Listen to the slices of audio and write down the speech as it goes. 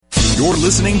You're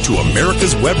listening to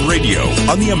America's Web Radio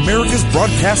on the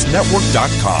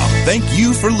AmericasBroadcastNetwork.com. Thank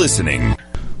you for listening.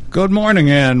 Good morning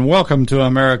and welcome to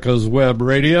America's Web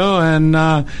Radio, and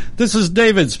this is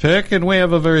David's Pick, and we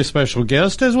have a very special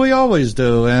guest, as we always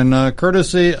do, and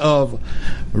courtesy of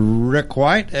Rick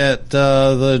White at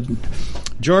the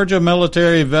Georgia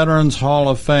Military Veterans Hall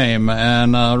of Fame,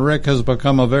 and Rick has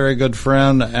become a very good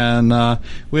friend, and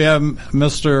we have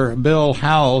Mr. Bill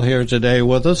Howell here today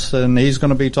with us, and he's going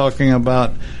to be talking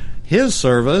about his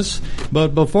service.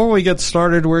 But before we get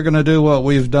started, we're going to do what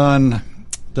we've done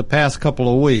the past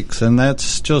couple of weeks, and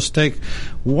that's just take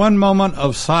one moment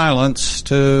of silence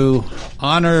to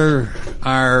honor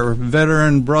our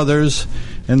veteran brothers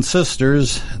and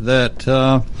sisters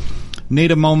that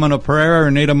need a moment of prayer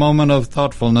or need a moment of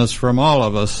thoughtfulness from all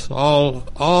of us, all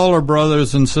our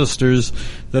brothers and sisters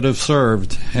that have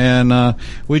served. And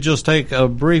we just take a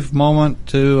brief moment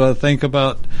to think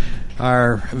about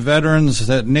our veterans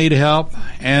that need help,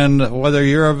 and whether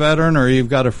you're a veteran or you've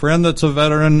got a friend that's a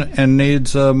veteran and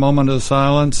needs a moment of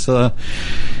silence,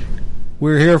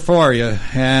 we're here for you.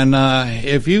 And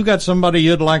if you've got somebody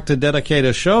you'd like to dedicate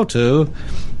a show to,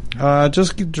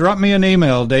 just drop me an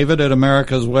email, David at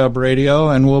America's Web Radio,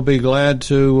 and we'll be glad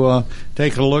to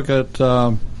take a look at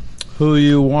who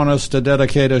you want us to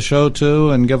dedicate a show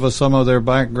to and give us some of their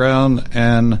background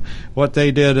and what they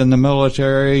did in the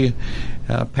military,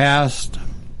 past,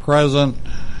 present,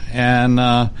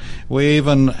 and we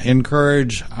even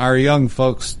encourage our young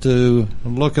folks to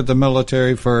look at the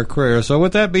military for a career. So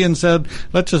with that being said,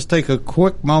 let's just take a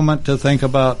quick moment to think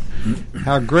about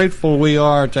how grateful we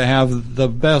are to have the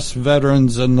best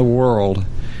veterans in the world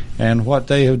and what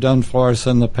they have done for us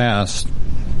in the past.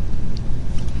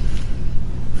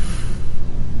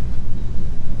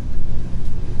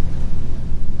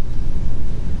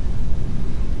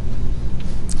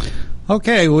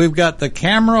 Okay, we've got the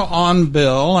camera on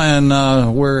Bill,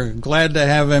 and we're glad to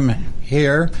have him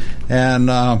here. And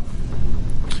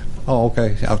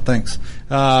thanks.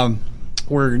 Bill,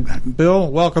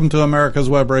 welcome to America's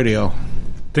Web Radio.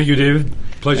 Thank you, David.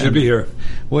 Pleasure to be here.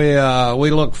 We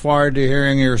look forward to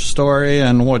hearing your story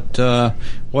and what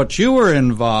you were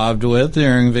involved with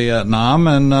during Vietnam,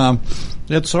 and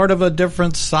it's sort of a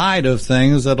different side of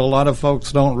things that a lot of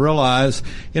folks don't realize.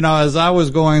 You know, as I was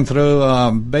going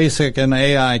through basic and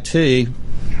AIT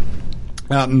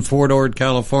out in Fort Ord,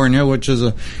 California, which is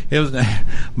it was a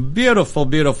beautiful,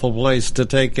 beautiful place to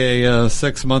take a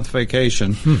 6-month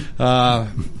vacation.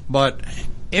 But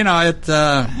you know,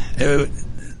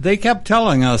 they kept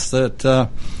telling us that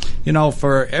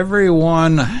for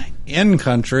everyone in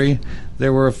country,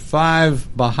 there were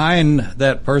 5 behind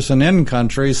that person in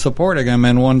country supporting him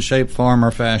in one shape, form,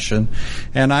 or fashion.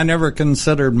 And I never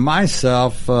considered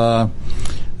myself that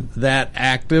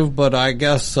active, but I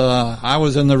guess I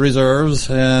was in the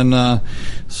reserves and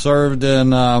served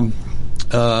in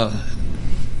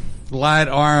light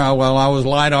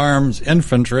arms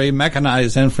infantry,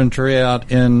 mechanized infantry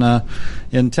out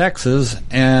in Texas,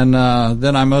 and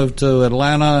then I moved to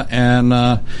Atlanta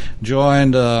and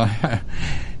joined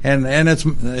And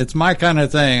it's my kind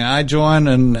of thing. I joined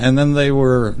and then they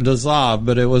were dissolved,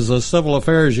 but it was a civil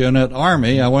affairs unit,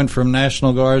 Army. I went from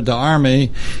National Guard to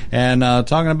Army, and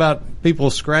talking about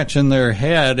people scratching their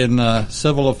head in the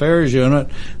civil affairs unit,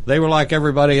 they were like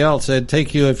everybody else. They'd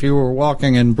take you if you were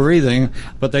walking and breathing,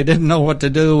 but they didn't know what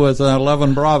to do with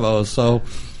 11 Bravos. So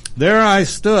there I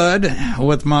stood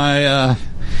with my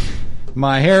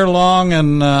my hair long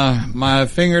and my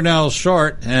fingernails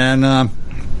short, and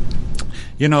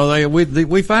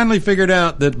we finally figured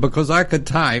out that because I could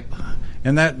type,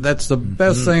 and that's the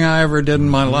best thing I ever did in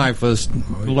my life was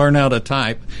learn how to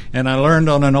type. And I learned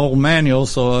on an old manual,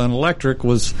 so an electric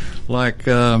was like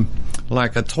a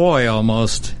toy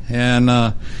almost. And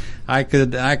I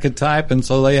could type, and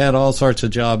so they had all sorts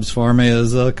of jobs for me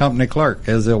as a company clerk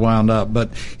as it wound up. But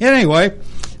anyway,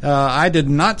 I did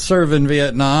not serve in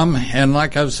Vietnam, and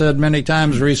like I've said many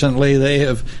times recently,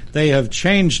 they have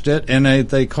changed it, and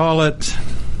they call it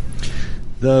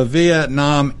the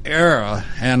Vietnam era,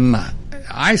 and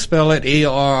I spell it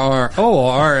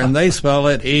E-R-R-O-R, and they spell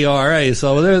it E-R-A.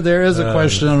 So there is a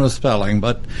question of spelling,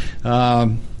 but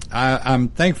I'm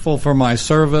thankful for my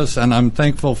service, and I'm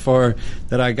thankful for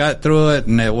that I got through it,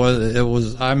 and it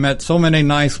was I met so many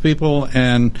nice people,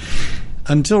 and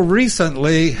until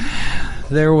recently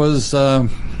there was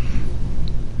sort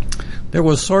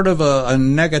of a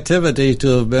negativity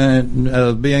to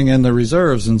being in the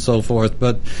reserves and so forth,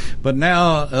 but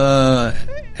now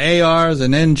ARs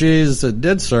and NGs that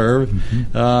did serve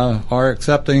are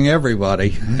accepting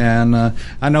everybody, and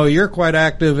I know you're quite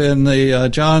active in the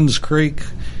Johns Creek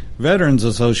Veterans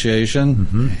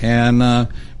Association, and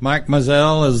Mike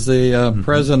Mazzell is the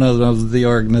president of the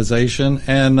organization.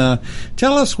 And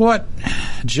tell us what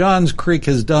Johns Creek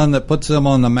has done that puts them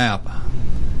on the map.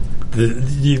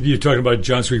 You're talking about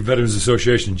Johns Creek Veterans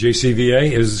Association,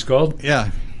 JCVA, is it called?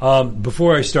 Yeah.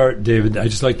 Before I start, David, I'd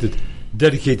just like to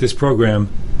dedicate this program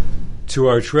to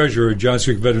our treasurer, Johns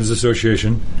Creek Veterans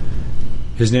Association.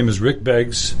 His name is Rick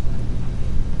Beggs,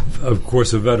 of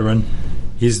course, a veteran.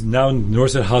 He's now in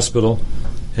Northside Hospital,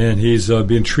 and he's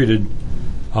being treated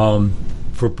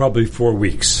for probably 4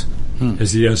 weeks,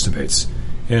 as he estimates.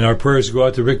 And our prayers go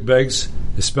out to Rick Beggs,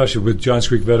 especially with Johns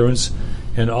Creek veterans,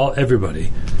 and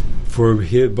everybody, for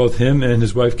both him and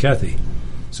his wife, Kathy.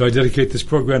 So I dedicate this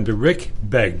program to Rick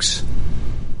Beggs.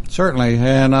 Certainly,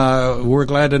 and we're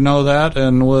glad to know that,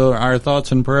 and our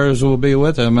thoughts and prayers will be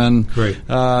with him. And great.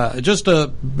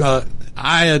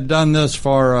 I had done this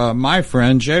for my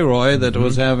friend, J. Roy, that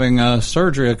was having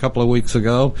surgery a couple of weeks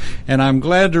ago, and I'm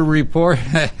glad to report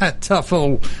that tough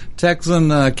old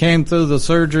Texan came through the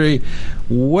surgery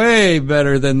way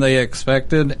better than they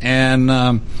expected,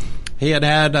 and he had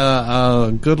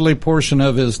a goodly portion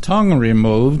of his tongue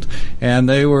removed, and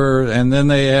then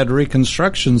they had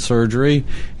reconstruction surgery,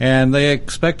 and they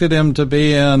expected him to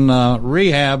be in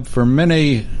rehab for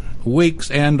many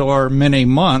weeks and or many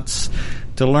months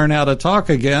to learn how to talk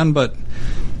again, but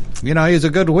he's a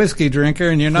good whiskey drinker,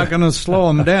 and you're not going to slow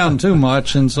him down too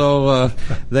much, and so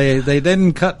they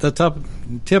didn't cut the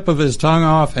tip of his tongue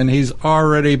off, and he's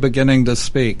already beginning to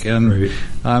speak. And Great.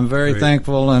 I'm very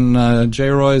thankful, and J.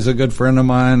 Roy is a good friend of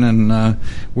mine, and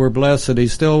we're blessed that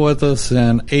he's still with us,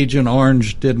 and Agent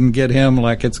Orange didn't get him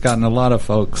like it's gotten a lot of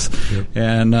folks. Yep.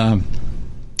 And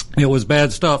it was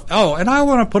bad stuff. Oh, and I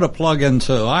want to put a plug in,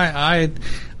 too.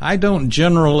 I don't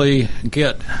generally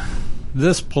get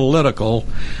this political,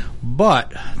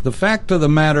 but the fact of the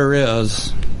matter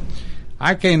is,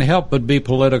 I can't help but be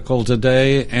political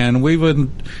today, and we've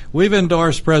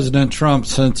endorsed President Trump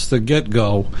since the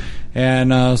get-go,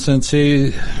 and since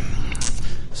he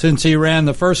ran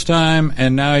the first time,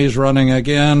 and now he's running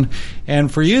again.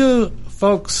 And for you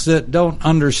folks that don't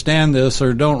understand this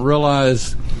or don't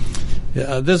realize,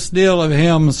 this deal of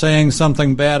him saying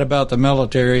something bad about the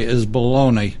military is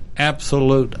baloney,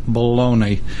 absolute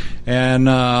baloney,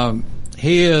 and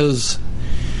he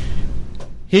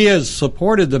has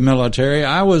supported the military.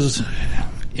 I was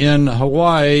in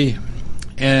Hawaii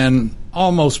and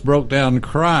almost broke down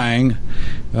crying.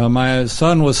 My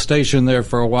son was stationed there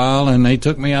for a while, and they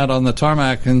took me out on the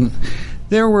tarmac, and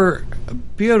there were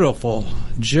beautiful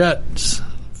jets,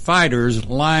 fighters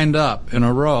lined up in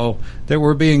a row that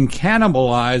were being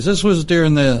cannibalized. This was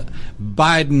during the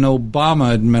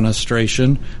Biden-Obama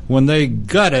administration when they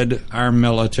gutted our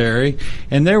military,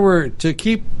 and they were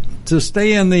to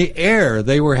stay in the air,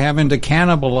 they were having to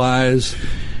cannibalize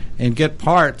and get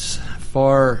parts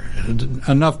for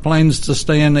enough planes to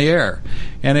stay in the air.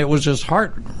 And it was just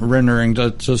heart-rending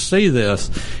to see this.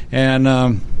 And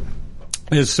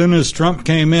as soon as Trump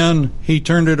came in, he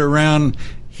turned it around.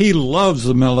 He loves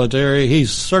the military. He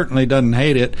certainly doesn't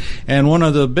hate it. And one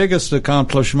of the biggest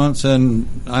accomplishments, and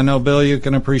I know, Bill, you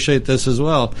can appreciate this as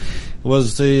well,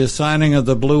 was the signing of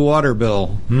the Blue Water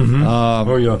Bill.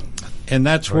 And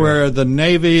that's where the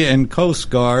Navy and Coast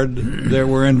Guard that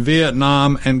were in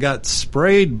Vietnam and got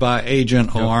sprayed by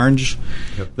Agent Orange,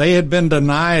 they had been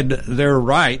denied their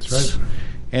rights. That's right.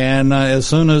 And as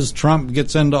soon as Trump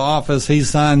gets into office, he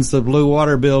signs the Blue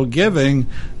Water Bill, giving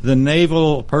the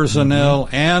naval personnel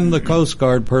and the Coast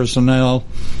Guard personnel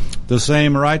the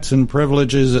same rights and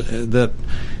privileges that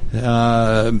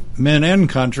men in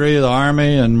country, the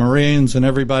Army and Marines and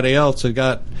everybody else that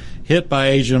got hit by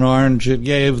Agent Orange. It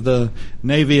gave the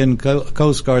Navy and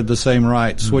Coast Guard the same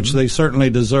rights, which they certainly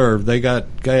deserved. They got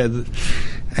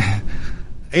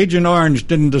Agent Orange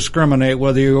didn't discriminate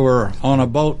whether you were on a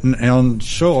boat on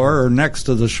shore or next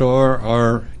to the shore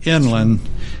or inland.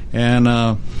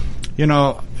 And,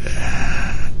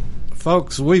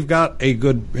 folks, we've got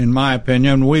in my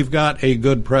opinion, we've got a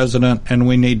good president, and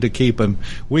we need to keep him.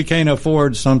 We can't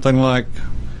afford something like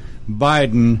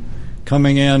Biden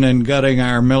coming in and gutting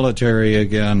our military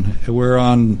again. We're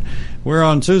on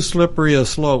too slippery a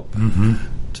slope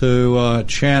to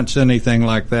chance anything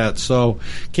like that. So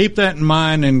keep that in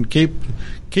mind, and keep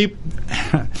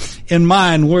in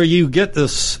mind where you get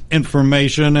this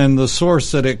information and the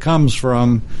source that it comes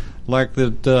from. Like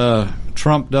that,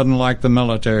 Trump doesn't like the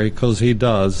military, because he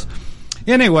does.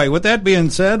 Anyway, with that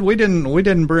being said, we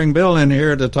didn't bring Bill in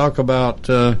here to talk about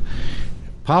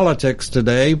politics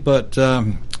today, but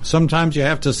sometimes you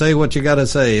have to say what you got to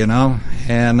say,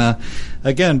 And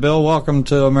again, Bill, welcome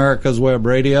to America's Web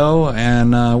Radio,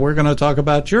 and we're going to talk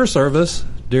about your service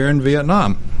during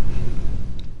Vietnam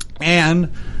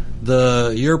and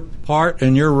your part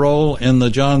and your role in the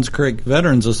Johns Creek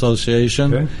Veterans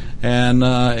Association, and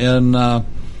in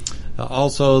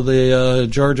also the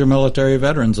Georgia Military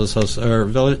Veterans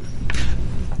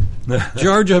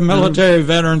Georgia Military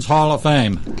Veterans Hall of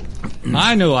Fame.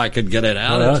 I knew I could get it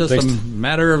out. It's just a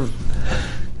matter of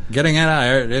getting it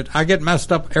out. I get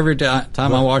messed up every time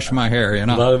I wash my hair. You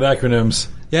know, a lot of acronyms.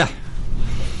 Yeah,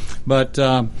 but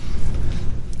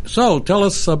so tell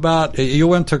us about. You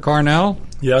went to Cornell.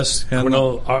 Yes,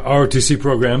 Cornell ROTC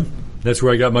program. That's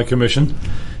where I got my commission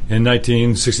in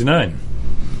 1969.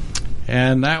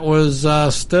 And that was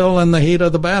still in the heat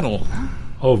of the battle.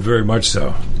 Oh, very much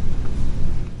so.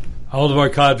 All of our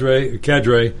cadre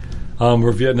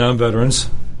were Vietnam veterans.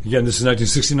 Again, this is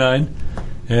 1969.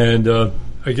 And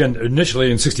again,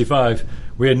 initially in 65,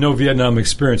 we had no Vietnam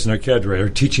experience in our cadre, our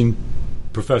teaching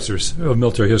professors of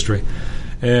military history.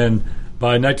 And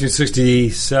by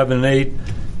 1967 and 8,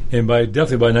 and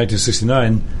definitely by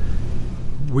 1969,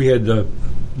 we had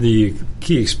the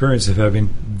key experience of having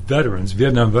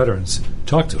Vietnam veterans,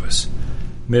 talk to us.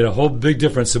 Made a whole big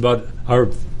difference about our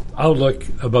outlook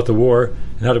about the war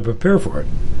and how to prepare for it.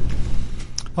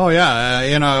 Oh, yeah.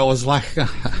 It was like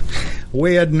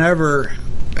we had never...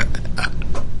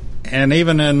 And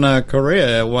even in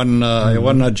Korea, it wasn't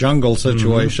a jungle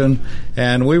situation,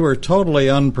 and we were totally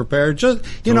unprepared. Just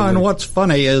and what's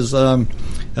funny is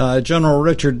General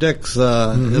Richard Dix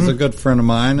is a good friend of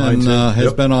mine and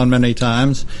has been on many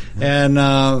times, and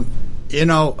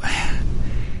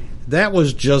that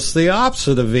was just the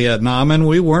opposite of Vietnam, and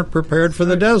we weren't prepared for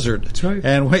the desert. That's right.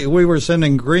 And we were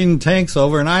sending green tanks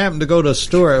over, and I happened to go to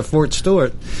Fort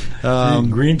Stewart.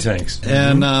 Green tanks.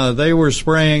 And they were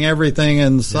spraying everything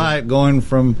in sight, going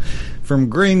from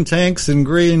green tanks and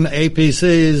green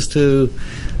APCs to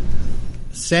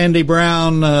sandy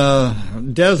brown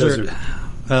desert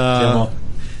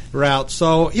route.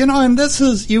 So, and this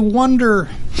is, you wonder...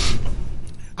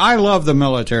 I love the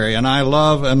military, and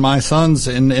my son's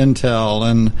in intel,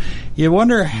 and you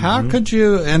wonder how could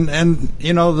you, and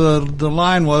the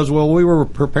line was, well, we were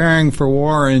preparing for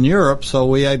war in Europe, so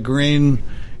we had green,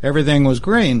 everything was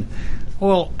green.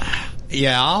 Well,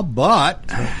 yeah, but,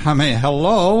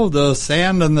 hello, the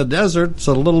sand in the desert's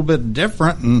a little bit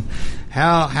different, and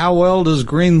how well does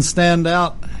green stand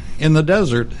out in the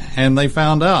desert? And they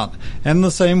found out. And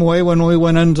the same way when we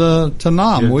went into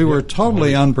Nam, we were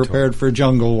totally unprepared for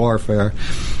jungle warfare.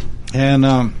 And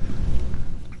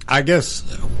I guess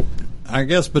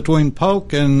between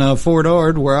Polk and Fort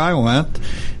Ord, where I went,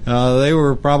 they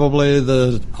were probably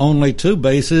the only two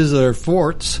bases or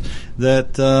forts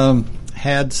that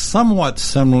had somewhat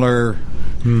similar.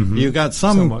 You got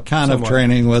some kind of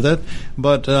training with it,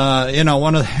 but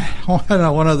one of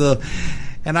the.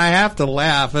 And I have to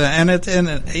laugh, and it's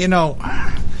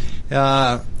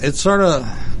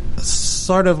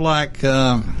sort of like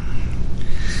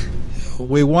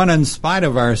we won in spite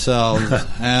of ourselves,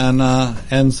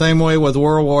 and same way with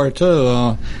World War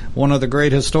II. One of the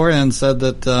great historians said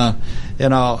that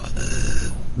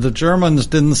the Germans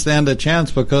didn't stand a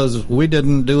chance because we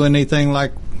didn't do anything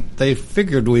like they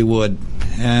figured we would,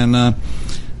 and.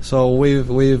 So we've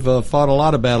fought a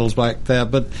lot of battles like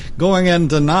that, but going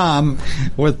into Nam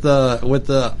with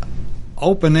the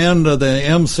open end of the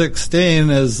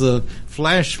M16 as the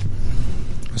flash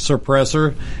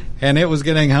suppressor, and it was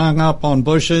getting hung up on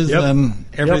bushes and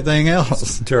everything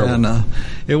else. Terrible. And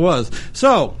it was.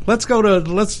 So let's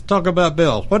talk about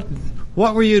Bill.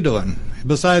 What were you doing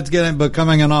besides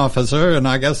becoming an officer? And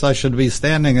I guess I should be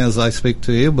standing as I speak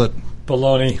to you, but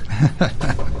baloney.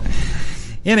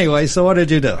 Anyway, so what did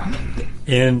you do?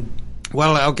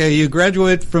 You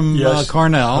graduated from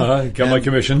Cornell. Got my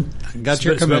commission. Your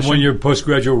commission. Spent 1 year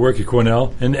postgraduate work at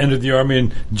Cornell and entered the Army in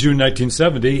June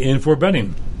 1970 in Fort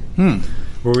Benning,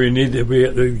 where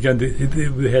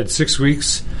we had 6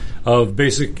 weeks of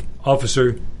basic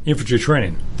officer infantry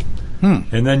training.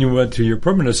 And then you went to your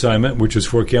permanent assignment, which was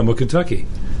Fort Campbell, Kentucky.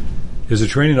 As a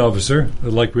training officer,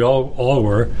 like we all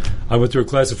were, I went through a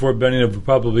class at Fort Benning of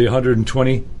probably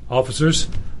 120 officers,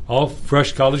 all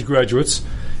fresh college graduates,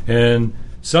 and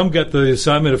some got the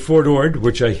assignment at Fort Ord,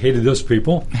 which I hated those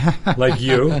people, like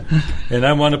you, and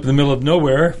I wound up in the middle of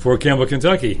nowhere, Fort Campbell,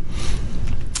 Kentucky.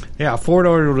 Yeah, Fort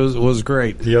Ord was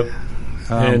great. Yep.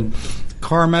 And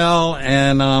Carmel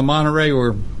and Monterey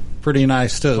were pretty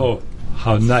nice, too. Oh,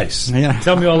 how nice. Yeah.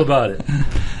 Tell me all about it.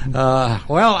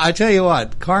 Well, I tell you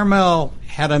what, Carmel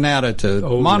had an attitude.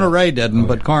 Monterey didn't,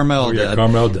 but Carmel did.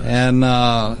 Carmel did. And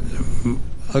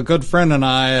a good friend and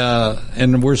I,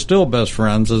 and we're still best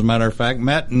friends, as a matter of fact,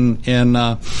 met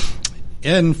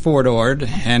in Fort Ord,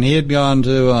 and he had gone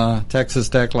to Texas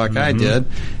Tech like I did,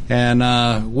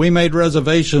 and we made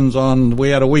reservations we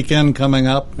had a weekend coming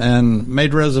up, and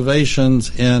made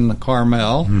reservations in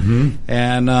Carmel,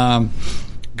 and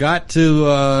got to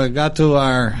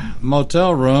our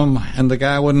motel room, and the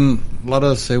guy wouldn't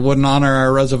honor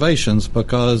our reservations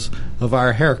because of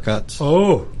our haircuts.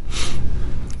 Oh.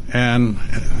 And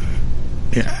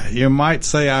you might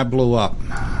say I blew up.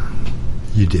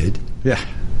 You did? Yeah.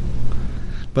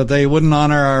 But they wouldn't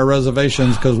honor our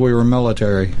reservations because we were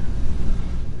military.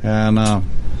 And, I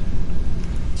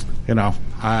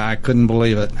couldn't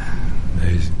believe it.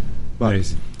 Amazing. But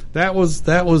Amazing. that would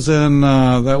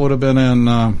have been in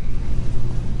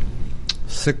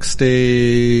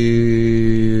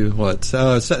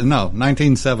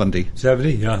 1970.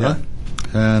 70? Yeah.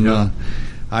 And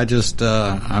I just,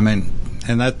 and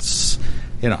that's,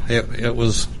 it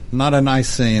was not a nice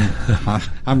scene.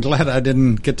 I'm glad I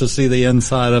didn't get to see the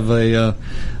inside of a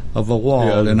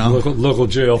wall, Local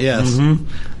jail. Yes.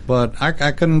 But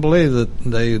I couldn't believe that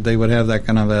they would have that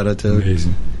kind of attitude.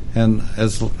 Amazing. And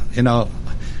as,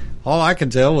 all I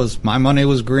could tell was my money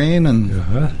was green and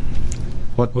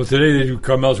Well, today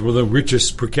Carmel's one of the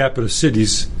richest per capita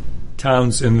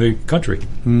towns in the country.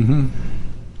 Mm-hmm.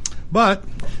 But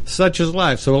such is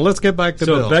life. So let's get back to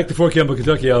Bill. Back to Fort Campbell,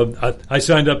 Kentucky. I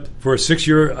signed up for a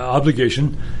 6-year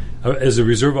obligation as a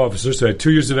reserve officer. So I had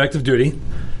 2 years of active duty,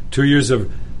 2 years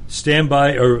of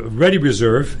standby or ready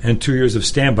reserve, and 2 years of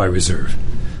standby reserve.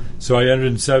 So I entered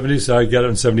in 70, so I got it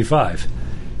in 75.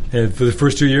 And for the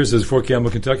first 2 years as Fort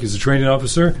Campbell, Kentucky, as a training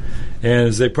officer, and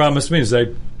as they promised me, as I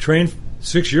trained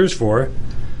 6 years for,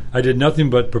 I did nothing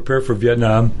but prepare for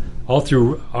Vietnam all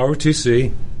through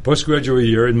ROTC, postgraduate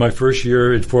year, in my first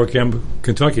year at Fort Campbell,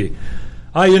 Kentucky.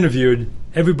 I interviewed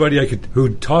everybody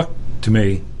who talked to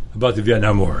me about the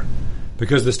Vietnam War,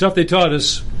 because the stuff they taught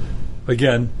us,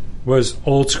 again, was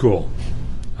old school.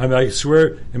 I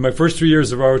swear, in my first 3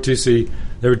 years of ROTC,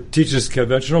 they were teaching us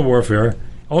conventional warfare.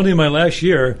 Only in my last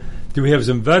year did we have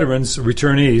some veterans,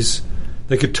 returnees,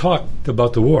 that could talk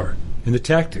about the war and the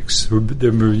tactics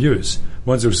that were used.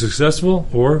 Ones that were successful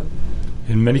or,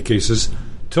 in many cases,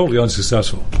 totally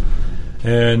unsuccessful.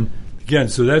 And again,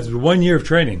 so that's 1 year of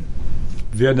training,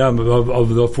 Vietnam, of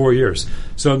the 4 years.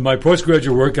 So in my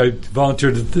postgraduate work, I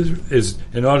volunteered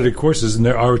in audited courses in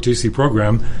their ROTC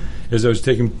program as I was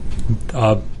taking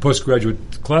postgraduate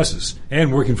classes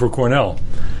and working for Cornell.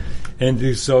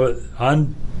 And so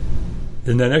in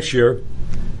the next year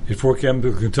at Fort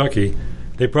Campbell, Kentucky,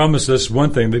 they promised us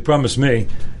one thing. They promised me,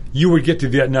 you would get to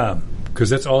Vietnam, because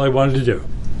that's all I wanted to do.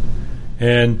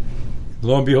 And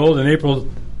lo and behold, in April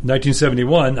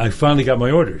 1971, I finally got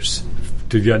my orders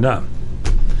to Vietnam.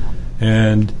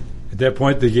 And at that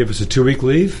point, they gave us a 2-week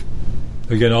leave.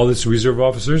 Again, all this reserve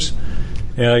officers.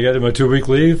 And I got my 2-week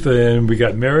leave, and we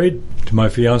got married to my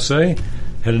fiancée,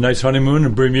 had a nice honeymoon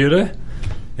in Bermuda,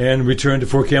 and returned to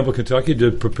Fort Campbell, Kentucky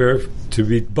to prepare to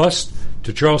be bused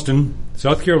to Charleston,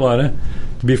 South Carolina,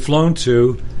 to be flown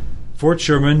to Fort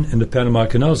Sherman in the Panama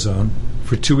Canal Zone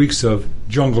for 2 weeks of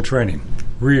jungle training,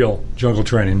 real jungle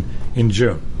training, in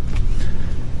June.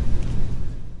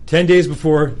 10 days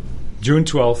before June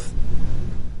 12th,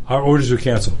 our orders were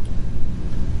canceled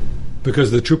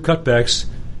because of the troop cutbacks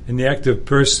in the active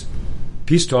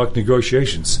peace talk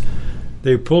negotiations.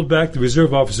 They pulled back the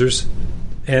reserve officers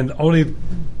and only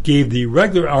gave the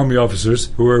regular Army officers,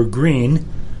 who were green,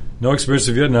 no experience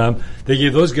in Vietnam, they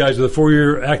gave those guys with a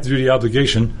 4-year active duty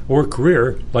obligation or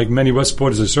career, like many West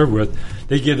Pointers I served with,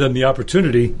 they gave them the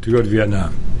opportunity to go to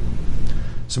Vietnam.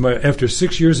 So after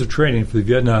 6 years of training for the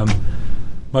Vietnam,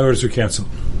 my orders were canceled.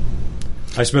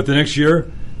 I spent the next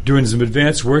year doing some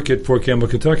advanced work at Fort Campbell,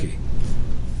 Kentucky.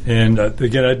 And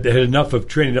again, I had enough of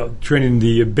training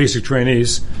the basic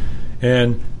trainees,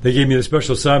 and they gave me the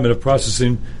special assignment of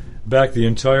processing back the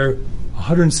entire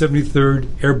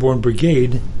 173rd Airborne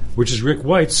Brigade, which is Rick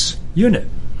White's unit.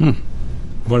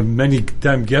 One of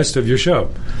many-time guests of your show.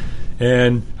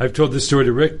 And I've told this story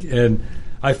to Rick, and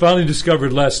I finally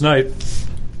discovered last night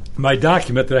my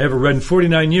document that I haven't read in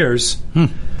 49 years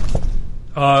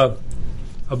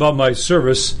about my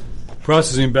service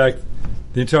processing back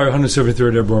the entire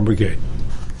 173rd Airborne Brigade.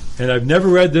 And I've never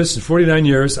read this in 49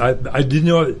 years. I didn't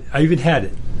know I even had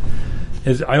it.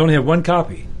 And I only have one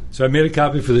copy, so I made a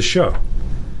copy for the show.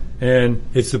 And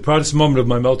it's the proudest moment of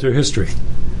my military history.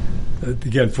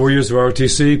 Again, 4 years of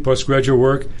ROTC, postgraduate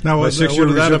work. Now, would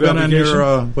that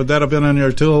have been in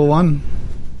your 201?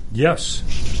 Yes.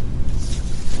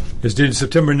 It's dated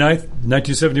September 9th,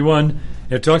 1971, and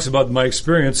it talks about my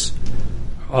experience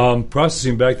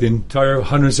processing back the entire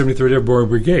 173rd Airborne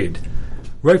Brigade,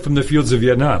 right from the fields of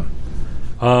Vietnam.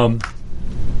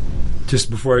 Just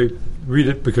before I read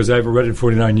it, because I haven't read it in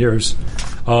 49 years,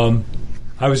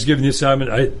 I was given the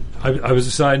assignment. I was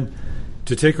assigned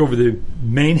to take over the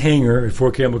main hangar at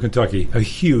Fort Campbell, Kentucky, a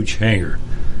huge hangar.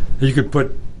 You could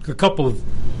put a couple of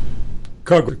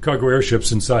cargo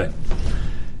airships inside.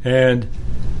 And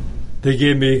they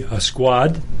gave me a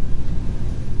squad,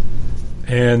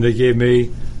 and they gave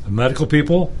me medical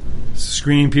people,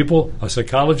 screening people, a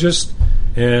psychologist,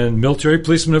 and military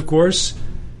policemen, of course,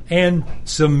 and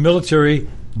some military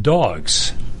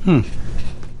dogs.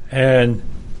 And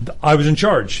I was in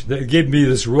charge. They gave me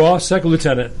this raw second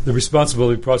lieutenant, the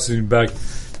responsibility of processing back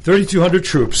 3,200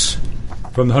 troops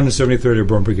from the 173rd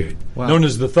Airborne Brigade, known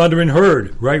as the Thundering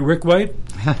Herd, right, Rick White?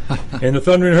 And the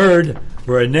Thundering Herd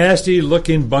were a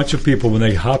nasty-looking bunch of people when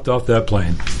they hopped off that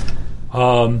plane.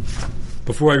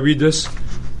 Before I read this,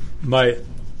 my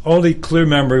only clear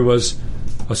memory was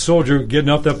a soldier getting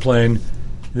off that plane.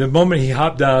 The moment he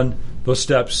hopped down those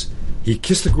steps, he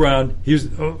kissed the ground. He was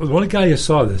the only guy who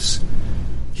saw this.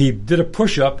 He did a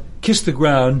push-up, kissed the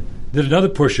ground, did another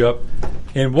push-up,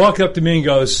 and walked up to me and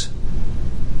goes,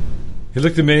 he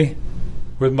looked at me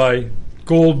with my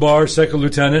gold bar second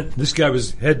lieutenant. This guy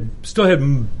still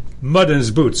had mud in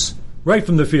his boots, right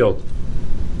from the field.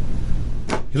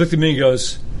 He looked at me and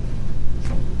goes,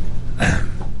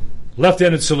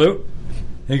 left-handed salute,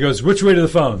 and he goes, which way to the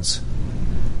phones?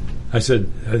 I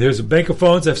said, there's a bank of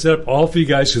phones I've set up all for you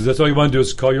guys, because that's all you want to do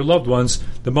is call your loved ones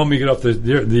the moment you get off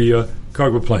the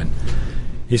cargo plane.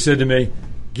 He said to me,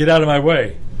 get out of my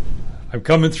way. I'm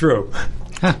coming through.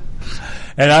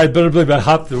 And I better believe I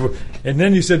hopped through. And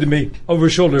then he said to me, over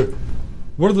his shoulder,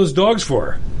 what are those dogs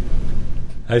for?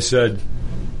 I said,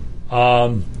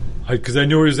 because I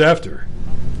knew what he was after.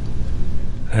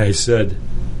 And I said,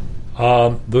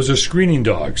 those are screening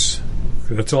dogs.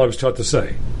 That's all I was taught to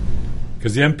say,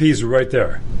 because the MPs were right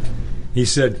there. He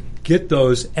said, get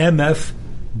those MF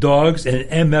dogs and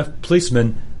MF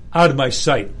policemen out of my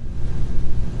sight.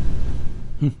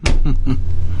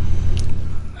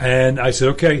 And I said,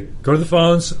 okay, go to the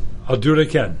phones. I'll do what I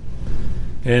can.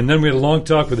 And then we had a long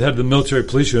talk with the head of the military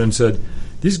police unit and said,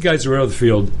 these guys are out of the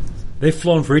field. They've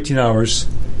flown for 18 hours.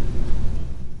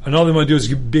 And all they want to do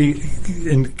is be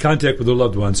in contact with their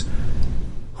loved ones.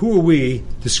 Who are we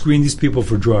to screen these people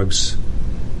for drugs?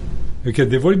 Okay,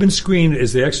 they've already been screened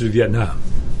as they exited Vietnam.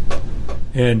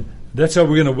 And that's how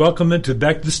we're going to welcome them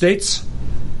back to the States?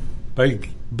 By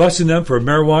busting them for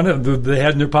marijuana that they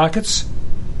had in their pockets?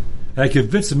 And I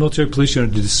convinced the military police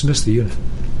unit to dismiss the unit.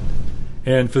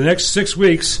 And for the next 6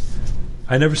 weeks,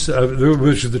 I never saw,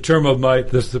 which is the term of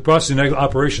the processing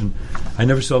operation, I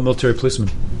never saw a military policeman.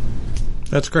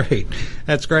 That's great.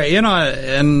 That's great. You know,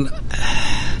 and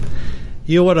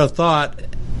you would have thought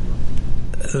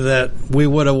that we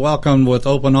would have welcomed with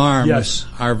open arms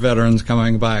our veterans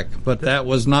coming back, but that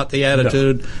was not the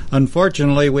attitude. No.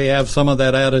 Unfortunately, we have some of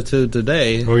that attitude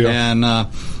today,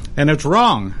 and it's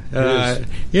wrong.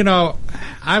 You know,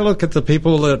 I look at the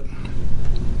people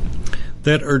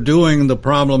that are doing the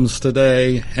problems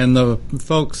today, and the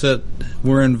folks that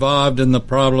were involved in the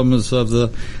problems of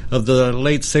the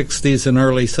late 60s and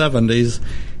early 70s,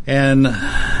 and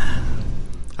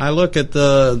I look at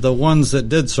the ones that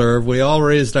did serve. We all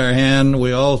raised our hand.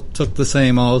 We all took the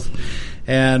same oath.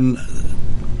 And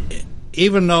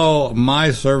even though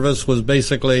my service was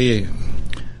basically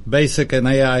basic and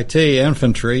AIT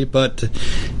infantry, but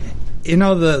you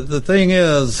know, the thing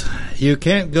is, you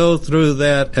can't go through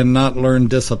that and not learn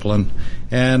discipline.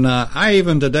 And I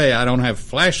even today, I don't have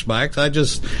flashbacks. I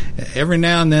just, every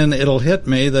now and then it'll hit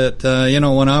me that, you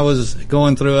know, when I was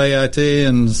going through AIT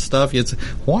and stuff, you'd say,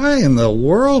 why in the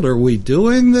world are we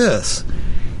doing this?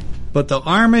 But the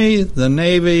Army, the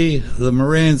Navy, the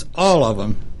Marines, all of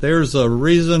them, there's a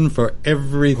reason for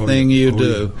everything you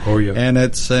do. And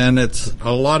it's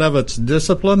a lot of it's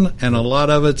discipline, and a lot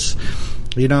of it's,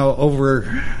 you know,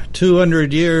 over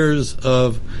 200 years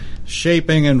of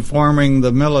shaping and forming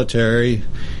the military.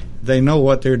 They know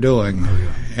what they're doing,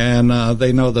 and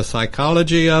they know the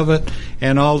psychology of it.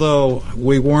 And although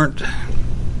we weren't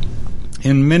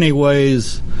in many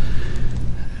ways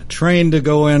trained to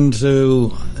go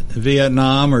into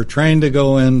Vietnam or trained to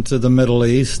go into the Middle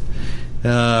East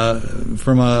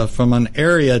from an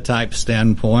area type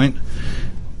standpoint,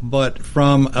 but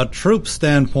from a troop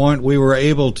standpoint, we were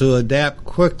able to adapt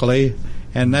quickly,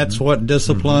 and that's what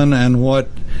discipline and what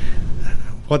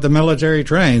what the military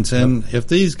trains. And if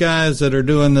these guys that are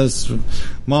doing this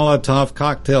Molotov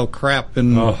cocktail crap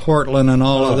in Portland and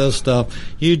all of this stuff,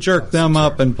 you jerk them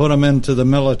up and put them into the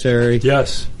military.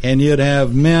 Yes. And you'd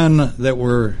have men that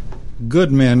were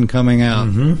good men coming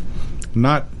out.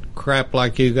 Not crap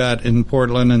like you got in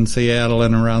Portland and Seattle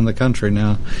and around the country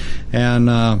now. And,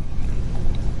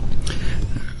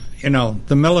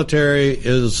 the military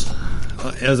is,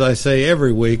 as I say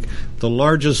every week, the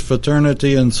largest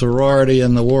fraternity and sorority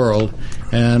in the world,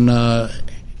 and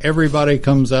everybody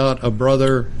comes out a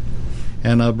brother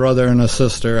and a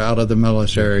sister out of the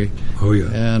military. Oh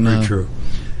yeah, and, very true.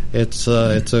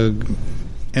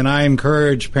 And I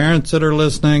encourage parents that are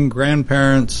listening,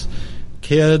 grandparents,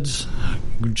 kids,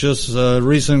 just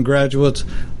recent graduates,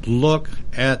 look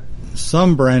at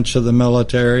some branch of the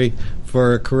military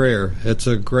for a career. It's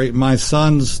a great. My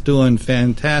son's doing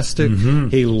fantastic.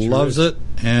 He loves it,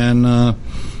 and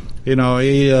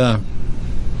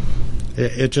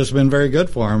it's just been very good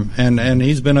for him. And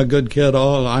he's been a good kid.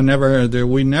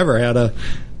 We never had a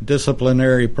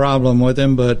disciplinary problem with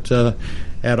him, but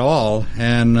at all.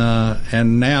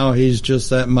 And now he's just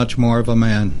that much more of a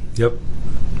man. Yep,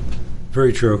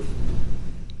 very true.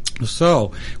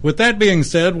 So, with that being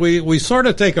said, we sort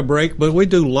of take a break, but we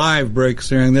do live breaks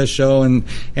during this show, and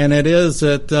it is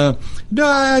that,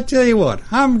 I tell you what,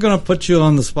 I'm going to put you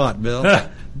on the spot, Bill.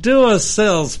 Do a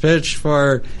sales pitch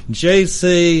for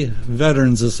JC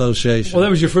Veterans Association. Well,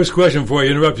 that was your first question before I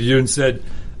interrupted you and said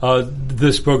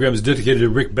this program is dedicated to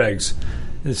Rick Beggs.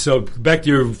 And so, back to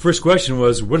your first question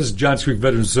was, what does Johns Creek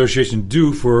Veterans Association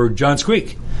do for Johns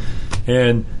Creek?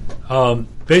 And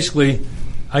basically,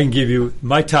 I can give you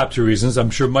my top two reasons. I'm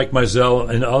sure Mike Mizell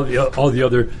and all the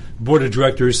other board of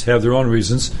directors have their own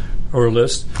reasons or a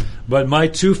list. But my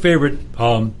two favorite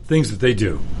things that they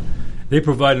do, they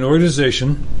provide an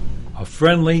organization, a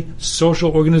friendly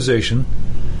social organization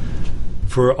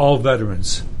for all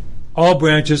veterans. All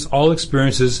branches, all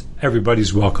experiences,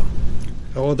 everybody's welcome.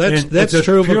 Oh, that's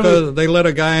true because they let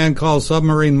a guy in called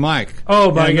Submarine Mike.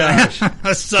 Oh my gosh,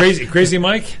 crazy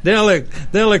Mike!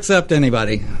 They'll accept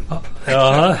anybody.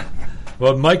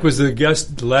 Well, Mike was the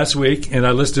guest last week, and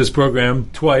I listed his program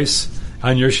twice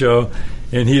on your show,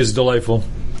 and he is delightful,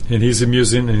 and he's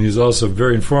amusing, and he's also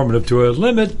very informative to a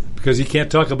limit because he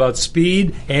can't talk about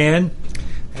speed and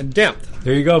depth.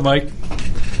 There you go, Mike.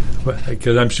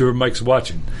 Because I'm sure Mike's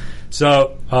watching.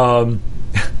 So,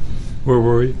 where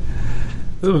were we?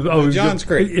 Johns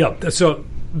Creek. Yeah. So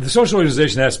the social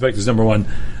organization aspect is number one.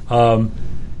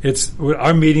 It's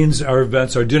our meetings, our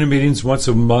events, our dinner meetings once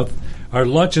a month, our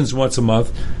luncheons once a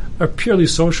month are purely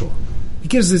social. It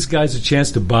gives these guys a chance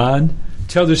to bond,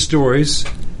 tell their stories,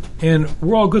 and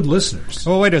we're all good listeners.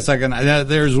 Well, wait a second.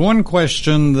 There's one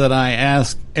question that I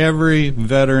ask every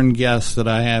veteran guest that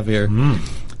I have here.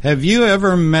 Have you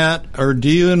ever met or do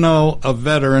you know a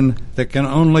veteran that can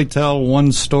only tell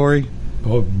one story?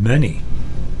 Oh, many.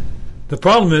 The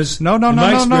problem is, no.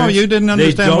 You didn't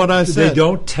understand what I said. They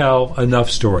don't tell enough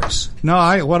stories. No,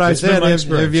 I said,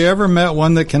 have you ever met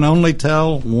one that can only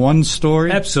tell one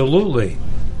story? Absolutely,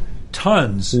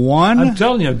 tons. One? I'm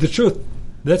telling you the truth.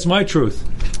 That's my truth.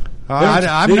 I'm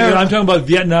talking about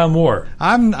Vietnam War.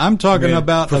 I'm talking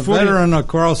about a veteran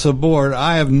across the board.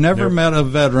 I have never met a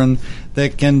veteran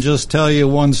that can just tell you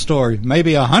one story.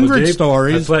 Maybe 100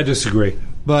 stories. I disagree.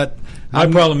 But my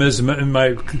problem is in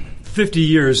my 50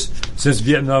 years since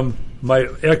Vietnam, my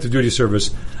active duty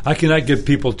service, I cannot get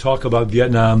people to talk about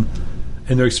Vietnam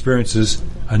and their experiences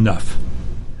enough,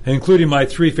 including my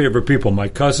three favorite people. My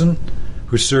cousin,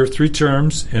 who served 3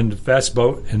 terms in the fast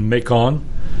boat in Mekong.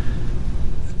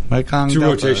 Mekong 2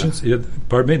 Delta. rotations. Yeah,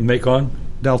 pardon me, Mekong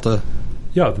Delta.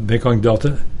 Yeah, the Mekong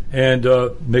Delta and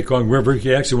Mekong River.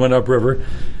 He actually went upriver.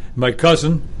 My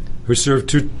cousin, who served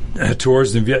 2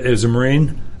 tours as a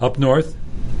Marine up north,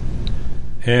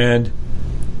 and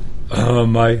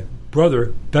my brother,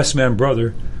 best man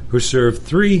brother, who served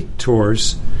 3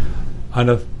 tours on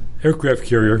a aircraft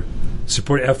carrier,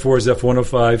 supporting F-4s,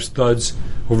 F-105s, Thuds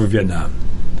over Vietnam.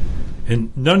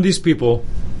 And none of these people,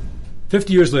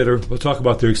 50 years later, will talk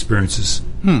about their experiences.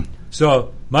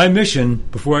 So my mission,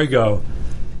 before I go,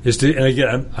 is to, and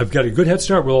again, I've got a good head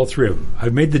start with all 3 of them.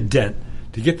 I've made the dent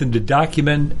to get them to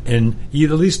document and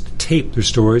either at least tape their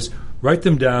stories, write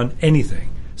them down, anything.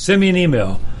 Send me an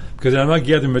email, because I'm not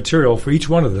gathering material for each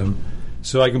one of them,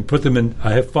 so I can put them in.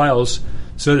 I have files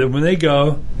so that when they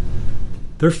go,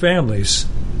 their families,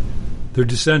 their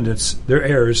descendants, their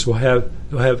heirs will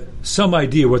have some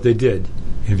idea what they did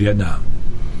in Vietnam.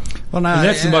 Well, now, and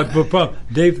that's my problem,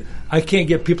 Dave. I can't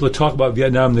get people to talk about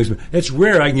Vietnam. It's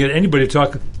rare I can get anybody to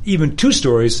talk even 2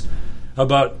 stories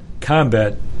about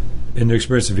combat in their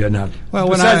experience in Vietnam. Well,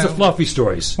 besides the fluffy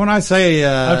stories. When I say...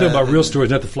 I'm talking about real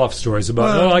stories, not the fluff stories.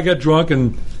 About, I got drunk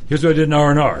and here's what I did in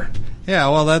R&R. Yeah,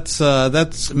 well,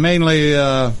 that's mainly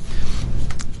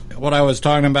what I was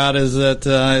talking about is that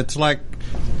it's like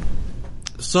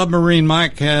Submarine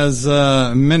Mike has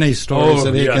many stories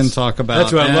that he can talk about.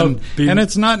 That's what I love. And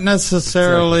it's not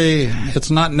necessarily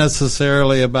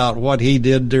about what he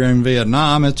did during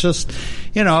Vietnam. It's just,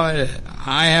 I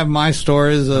have my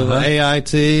stories of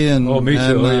AIT and me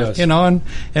too. Yes.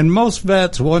 And most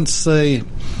vets once they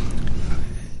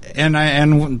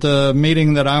and the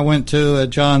meeting that I went to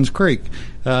at Johns Creek.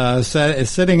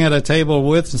 Sitting at a table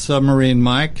with Submarine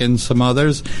Mike and some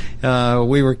others,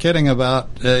 we were kidding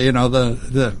about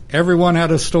everyone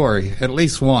had a story, at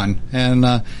least one,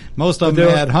 and most of them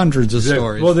had hundreds of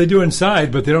stories. Well, they do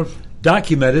inside, but they don't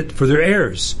document it for their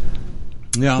heirs.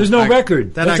 Yeah, there's no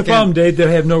record. That's the problem, Dave.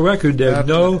 They have no record. They have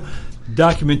no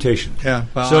documentation. Yeah.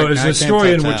 Well, so as a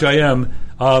historian, which I am,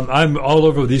 I'm all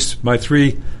over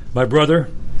my brother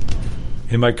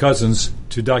and my cousins,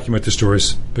 to document the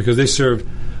stories because they served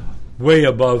way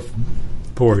above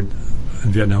board in the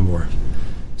Vietnam War.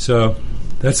 So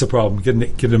that's the problem,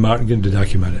 getting them out and getting to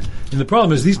document it. And the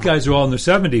problem is these guys are all in their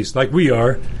 70s, like we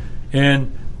are,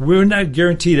 and we're not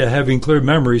guaranteed of having clear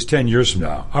memories 10 years from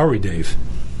now, are we, Dave?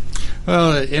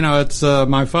 Well, it's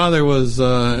my father was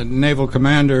naval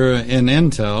commander in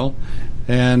Intel,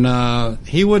 and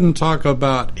he wouldn't talk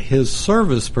about his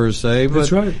service per se, but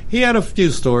That's right. he had a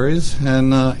few stories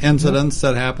and incidents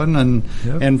that happened,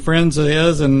 and friends of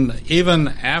his, and even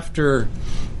after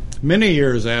many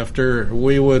years after,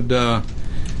 we'd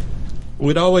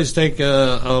always take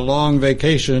a long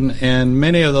vacation, and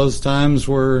many of those times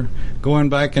were going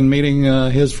back and meeting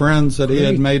his friends that he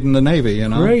had made in the Navy.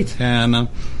 Great. And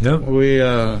we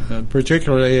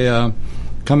particularly.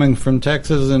 Coming from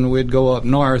Texas, and we'd go up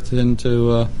north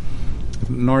into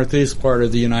northeast part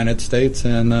of the United States,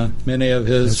 and many of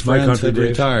his friends had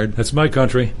retired. That's my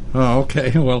country. Oh,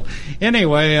 okay. Well,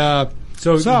 anyway,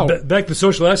 so back to the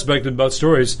social aspect about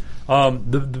stories.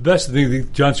 The best thing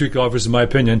that Johns Creek offers, in my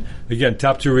opinion, again,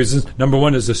 top two reasons. Number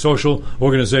one is a social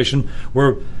organization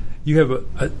where you have,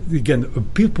 again,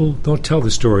 people don't tell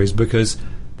the stories because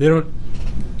they don't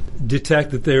detect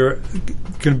that they're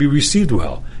going to be received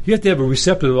well. You have to have a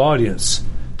receptive audience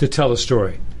to tell a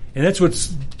story. And that's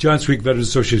what Johns Creek Veterans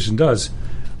Association does.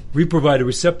 We provide a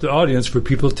receptive audience for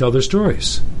people to tell their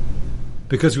stories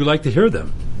because we like to hear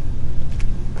them.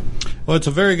 Well, it's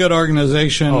a very good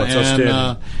organization. It's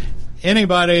outstanding.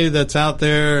 Anybody that's out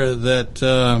there that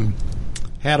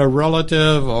had a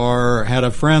relative or had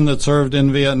a friend that served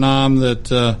in Vietnam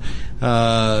that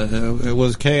it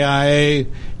was KIA,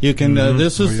 you can.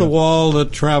 This is the wall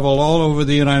that traveled all over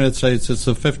the United States. It's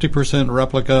a 50%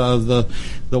 replica of the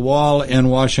wall in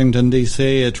Washington,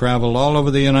 D.C. It traveled all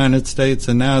over the United States,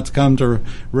 and now it's come to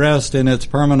rest in its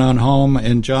permanent home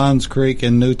in Johns Creek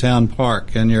in Newtown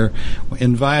Park. And you're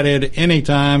invited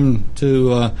anytime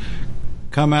to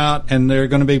come out, and they're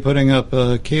going to be putting up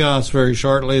a kiosk very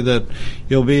shortly that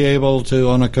you'll be able to,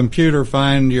 on a computer,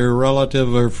 find your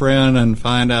relative or friend and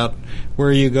find out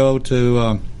where you go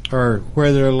to or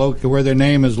where their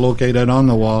name is located on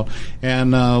the wall.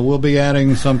 And we'll be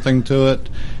adding something to it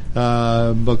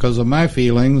because of my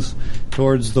feelings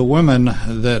towards the women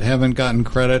that haven't gotten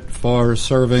credit for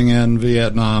serving in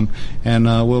Vietnam. And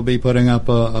we'll be putting up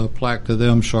a plaque to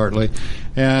them shortly.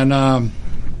 And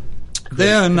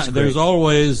then there's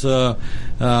always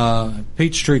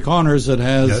Peachtree Corners that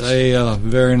has a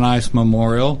very nice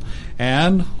memorial.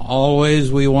 And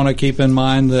always we want to keep in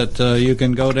mind that you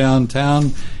can go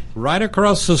downtown. Right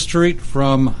across the street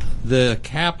from the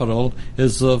Capitol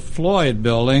is the Floyd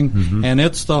Building, and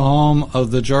it's the home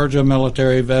of the Georgia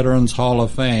Military Veterans Hall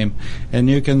of Fame. And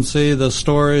you can see the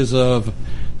stories of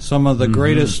some of the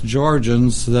greatest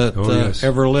Georgians that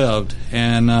ever lived.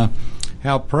 And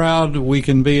how proud we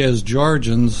can be as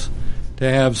Georgians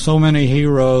to have so many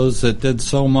heroes that did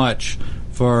so much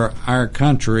for our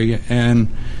country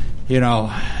and,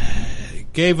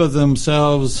 gave of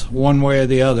themselves one way or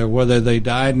the other, whether they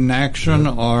died in action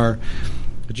or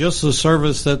just the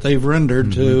service that they've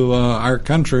rendered to our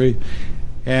country.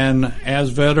 And as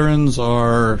veterans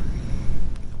or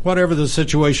whatever the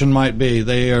situation might be,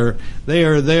 they are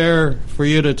there for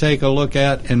you to take a look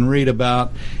at and read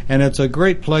about. And it's a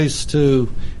great place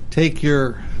to take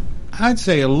your, I'd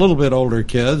say, a little bit older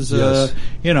kids, 12,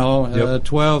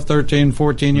 13,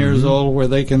 14 years old, where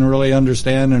they can really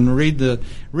understand and read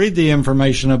the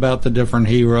information about the different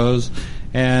heroes.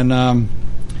 And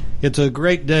it's a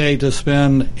great day to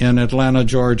spend in Atlanta,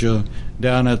 Georgia,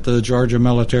 down at the Georgia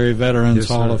Military Veterans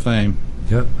Hall of Fame.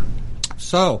 Yep.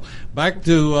 So, back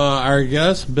to our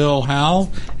guest, Bill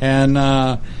Howell. And,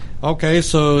 okay,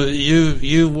 so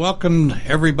you welcomed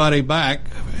everybody back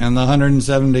in the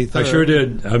 173rd. I sure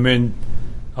did. I mean,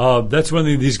 that's one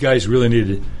thing these guys really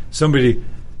needed. Somebody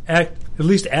at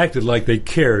least acted like they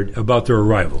cared about their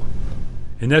arrival.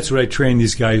 And that's what I trained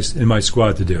these guys in my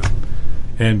squad to do.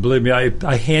 And believe me, I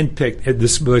handpicked at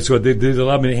this. So they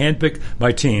allowed me to handpick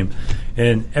my team,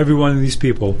 and every one of these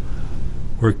people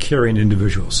were caring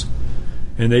individuals.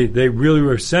 And they really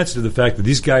were sensitive to the fact that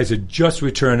these guys had just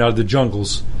returned out of the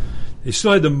jungles. They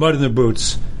still had the mud in their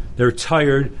boots. They were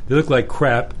tired. They looked like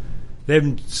crap.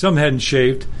 Some hadn't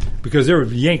shaved because they were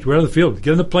yanked right out of the field.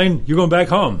 Get on the plane, you're going back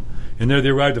home. And there they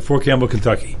arrived at Fort Campbell,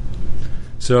 Kentucky.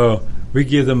 So we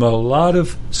gave them a lot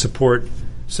of support.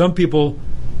 Some people,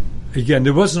 again,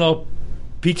 there wasn't all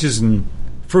peaches and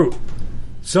fruit.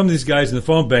 Some of these guys in the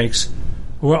phone banks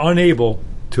were unable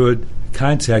to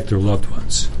contact their loved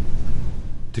ones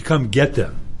to come get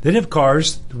them. They didn't have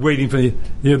cars waiting for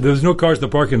there was no cars in the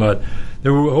parking lot. They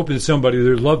were hoping that somebody,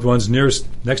 their loved ones, next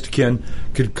to kin,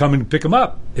 could come and pick them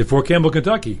up at Fort Campbell,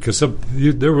 Kentucky, because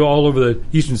they were all over the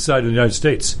eastern side of the United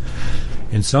States.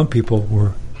 And some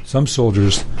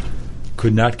soldiers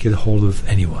could not get a hold of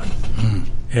anyone.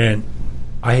 And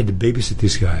I had to babysit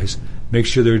these guys, make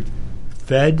sure they're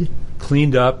fed,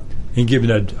 cleaned up, and given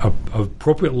a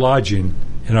appropriate lodging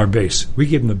in our base. We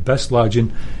gave them the best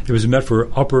lodging. It was meant for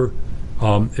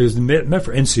it was meant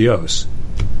for NCOs.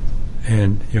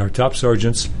 And our top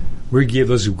sergeants, we gave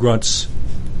those grunts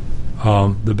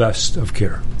the best of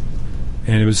care.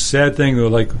 And it was a sad thing, though,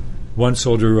 like one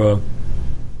soldier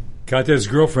contacted his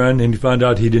girlfriend, and he found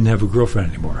out he didn't have a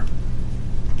girlfriend anymore.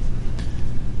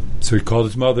 So he called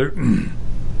his mother, and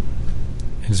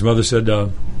his mother said,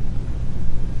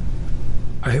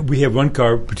 we have one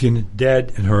car, between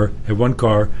Dad and her, had one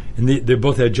car, and they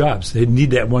both had jobs. They need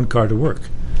that one car to work.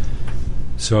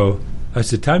 So I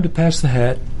said, time to pass the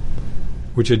hat,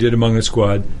 which I did among the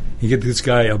squad, and get this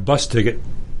guy a bus ticket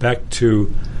back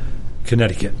to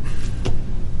Connecticut.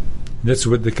 And that's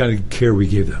what the kind of care we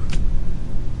gave them.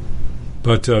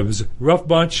 But it was a rough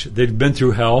bunch. They'd been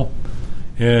through hell,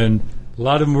 and a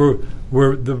lot of them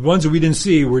were the ones that we didn't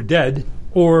see were dead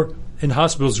or in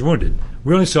hospitals wounded.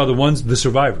 We only saw the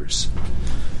survivors.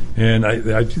 And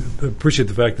I appreciate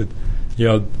the fact that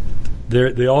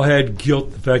they all had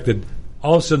guilt. The fact that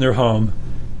all of a sudden they're home,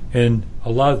 and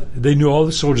they knew all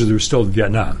the soldiers that were still in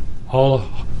Vietnam, all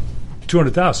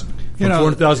 200,000, from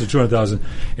 400,000 to 200,000,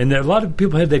 and a lot of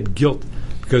people had that guilt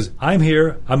because I'm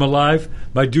here, I'm alive,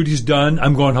 my duty's done,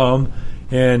 I'm going home,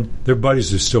 and their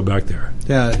buddies are still back there.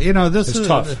 Yeah, this is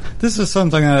tough. This is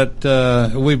something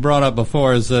that we brought up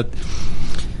before. Is that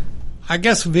I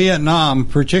guess Vietnam,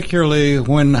 particularly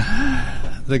when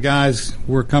the guys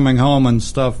were coming home and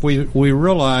stuff, we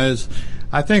realized.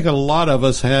 I think a lot of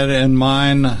us had in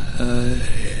mind,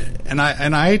 and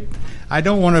I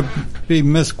don't want to be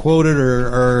misquoted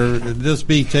or this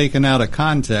be taken out of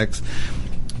context,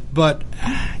 but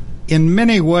in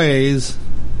many ways,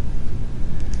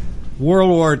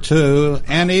 World War II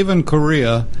and even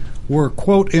Korea were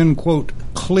quote unquote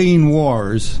clean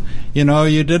wars.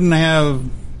 You didn't have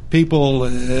people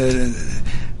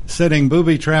setting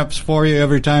booby traps for you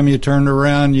every time you turned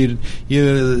around.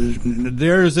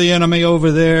 There's the enemy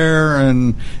over there,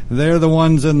 and they're the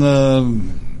ones in the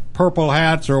purple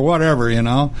hats or whatever,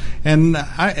 And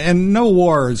no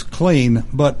war is clean,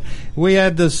 but we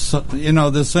had this,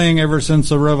 this thing ever since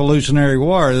the Revolutionary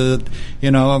War that,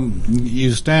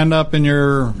 you stand up in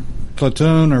your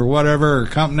platoon or whatever, or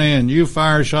company, and you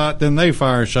fire a shot, then they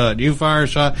fire a shot, you fire a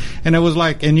shot, and it was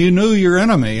like, and you knew your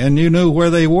enemy, and you knew where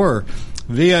they were.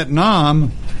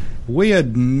 Vietnam, we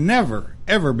had never,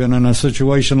 ever been in a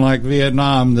situation like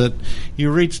Vietnam that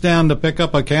you reach down to pick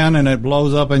up a can and it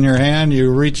blows up in your hand. You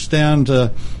reach down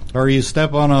or you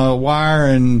step on a wire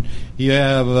and you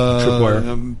have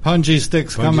punji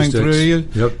sticks coming through you.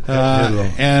 Yep.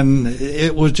 And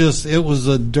it was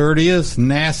the dirtiest,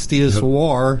 nastiest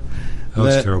war that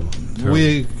was terrible.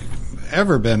 we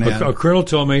ever been in. A colonel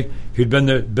told me he'd been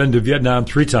to Vietnam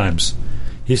 3 times.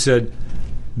 He said,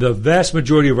 the vast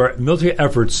majority of our military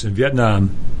efforts in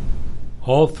Vietnam,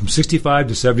 all from 65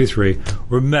 to 73,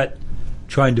 were met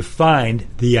trying to find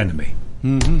the enemy.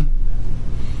 Mm-hmm.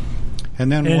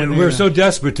 And we were so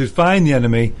desperate to find the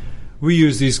enemy, we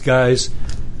used these guys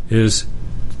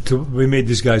we made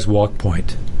these guys walk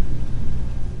point.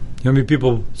 How many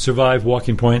people survive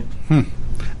walking point?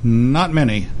 Not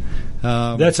many.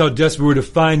 That's how desperate we were to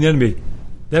find the enemy.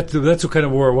 That's what kind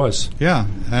of war it was. Yeah,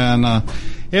 and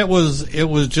it was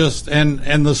just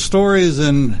and the stories,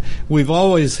 and we've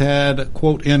always had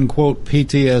quote unquote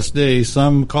PTSD.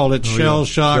 Some call it shell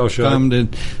shock. Some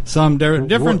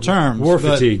different terms. War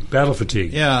fatigue, battle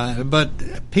fatigue. Yeah, but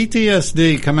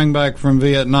PTSD coming back from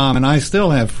Vietnam, and I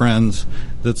still have friends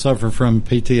that suffer from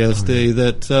PTSD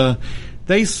that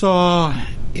they saw.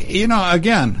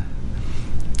 Again.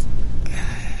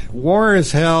 War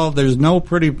is hell. There's no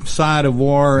pretty side of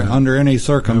war under any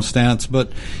circumstance.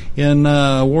 But in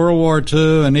World War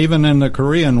II and even in the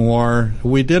Korean War,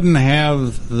 we didn't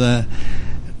have the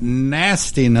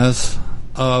nastiness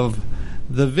of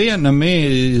the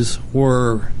Vietnamese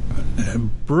were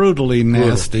brutally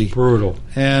nasty. Brutal.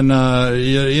 And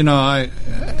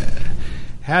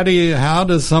how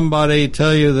does somebody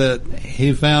tell you that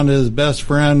he found his best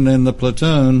friend in the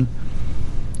platoon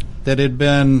that had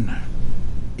been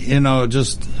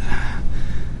just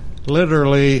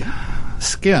literally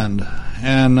skinned,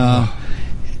 and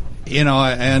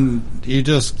and you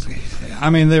just,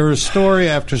 there was story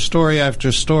after story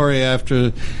after story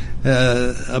after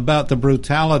about the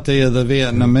brutality of the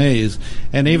Vietnamese,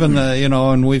 and even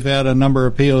and we've had a number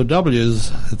of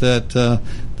POWs that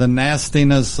the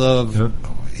nastiness of,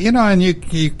 and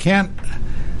you can't.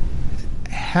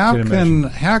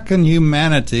 How can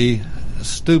humanity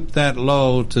stoop that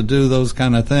low to do those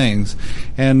kind of things?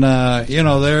 And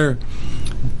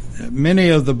many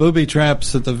of the booby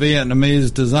traps that the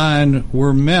Vietnamese designed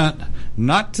were meant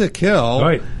not to kill,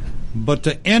 right, but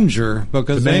to injure,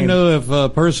 because they knew if a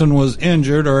person was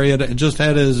injured or he had just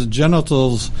had his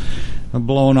genitals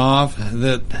blown off,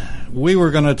 that we were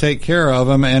going to take care of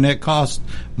him, and it cost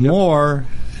more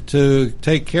to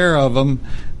take care of him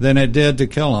than it did to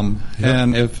kill him. Yep.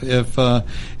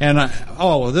 And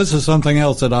this is something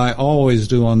else that I always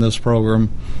do on this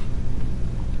program,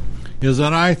 is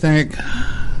that I think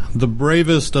the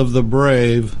bravest of the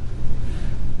brave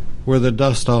were the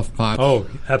dust-off pilots. Oh,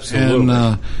 absolutely.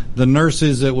 And the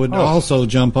nurses that would also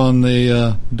jump on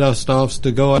the dust-offs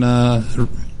to go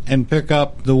and pick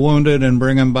up the wounded and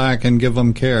bring them back and give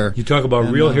them care. You talk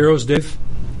about real heroes, Dave?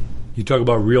 You talk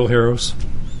about real heroes?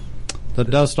 The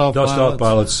dust-off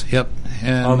pilots. Yep.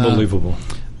 And, unbelievable.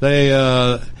 They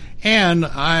and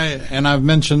I've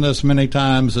mentioned this many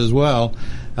times as well,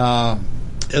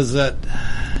 is that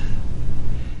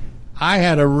I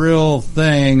had a real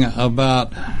thing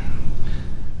about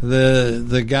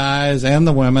the guys and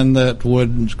the women that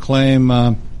would claim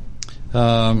that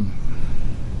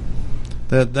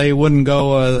they wouldn't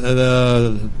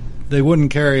they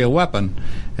wouldn't carry a weapon,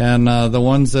 and the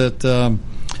ones that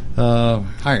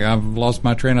I've lost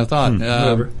my train of thought.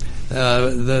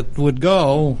 That would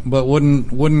go but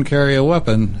wouldn't carry a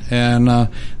weapon, and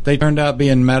they turned out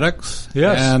being medics.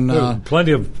 Yes, and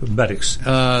plenty of medics.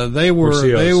 They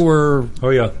were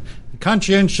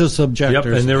conscientious objectors.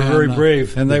 Yep, and they were very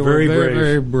brave. And they were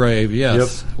very brave.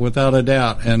 Yes, without a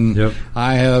doubt. And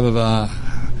I have.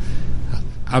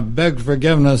 I begged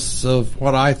forgiveness of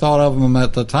what I thought of them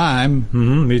at the time.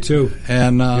 Mm-hmm, me too.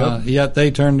 And yet they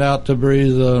turned out to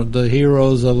be the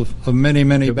heroes of many,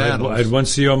 many battles. I had one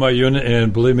CO on my unit,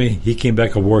 and believe me, he came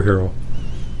back a war hero.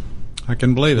 I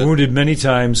can believe it. Wounded many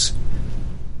times,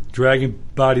 dragging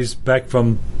bodies back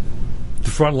from the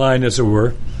front line, as it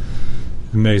were.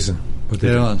 Amazing what they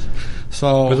did.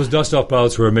 So, but those dust-off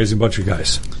pilots were an amazing bunch of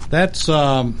guys. That's...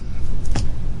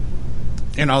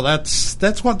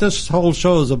 that's what this whole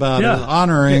show is about. Is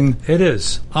honoring. It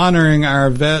is honoring our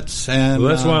vets, and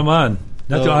that's why I'm on.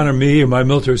 Not to honor me or my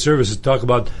military service, to talk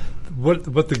about what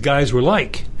the guys were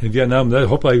like in Vietnam. I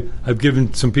hope I've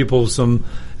given some people some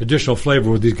additional flavor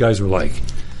of what these guys were like,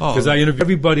 because I interviewed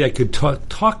everybody I could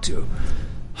talk to,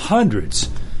 hundreds,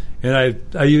 and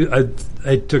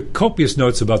I took copious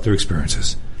notes about their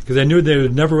experiences, because I knew they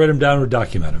would never write them down or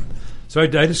document them. So I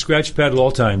had a scratch pad at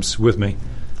all times with me.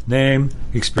 Name,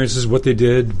 experiences, what they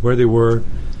did, where they were,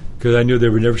 because I knew they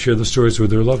would never share the stories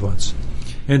with their loved ones.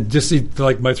 And just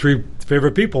like my three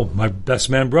favorite people, my best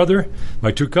man brother,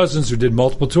 my two cousins who did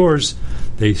multiple tours,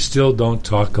 they still don't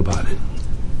talk about it.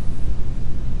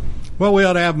 Well, we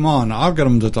ought to have them on. I'll get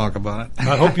them to talk about it.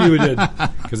 I hope you did,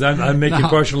 because I'm making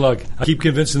partial luck. I keep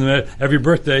convincing them that every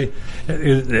birthday,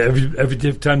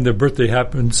 every time their birthday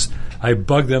happens, I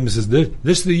bug them and says, this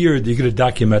is the year that you're going to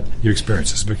document your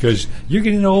experiences, because you're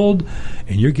getting old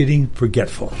and you're getting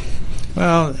forgetful.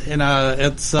 Well,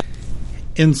 it's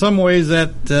in some ways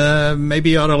that maybe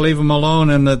you ought to leave them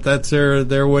alone, and that's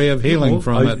their way of healing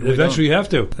from it. Eventually you have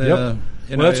to.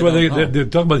 That's why they're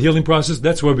talking about the healing process.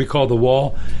 That's what we call the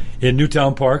wall in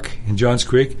Newtown Park in Johns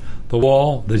Creek, the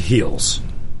wall that heals.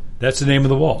 That's the name of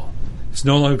the wall. It's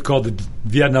no longer called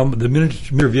the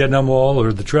miniature Vietnam Wall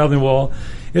or the traveling wall.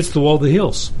 It's the Wall that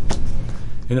heals.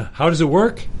 And how does it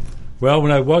work? Well,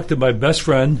 when I walk to my best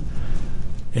friend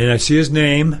and I see his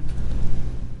name,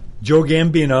 Joe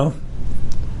Gambino,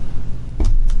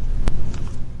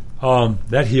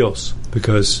 that heals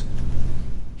because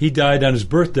he died on his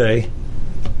birthday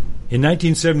in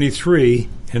 1973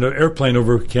 in an airplane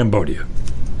over Cambodia.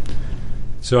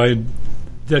 So I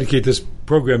dedicate this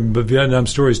program of Vietnam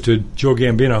Stories to Joe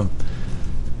Gambino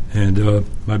and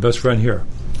my best friend here.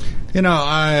 You know,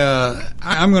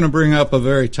 I'm going to bring up a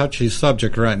very touchy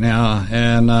subject right now,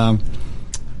 and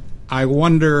I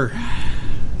wonder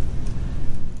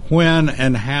when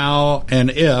and how and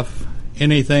if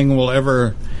anything will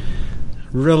ever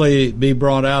really be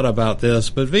brought out about this.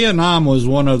 But Vietnam was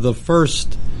one of the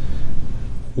first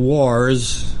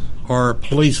wars or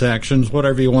police actions,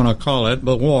 whatever you want to call it,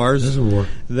 but wars. This is a war.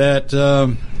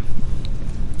 That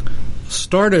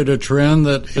started a trend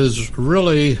that is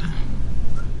really,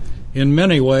 in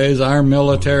many ways, our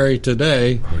military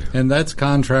today, and that's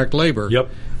contract labor. Yep.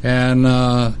 And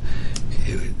a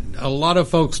lot of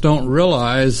folks don't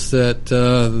realize that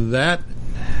that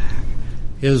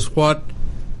is what,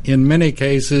 in many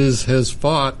cases, has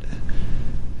fought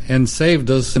and saved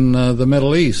us in the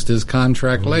Middle East is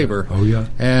contract labor. Oh, yeah.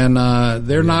 And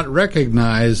they're not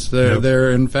recognized.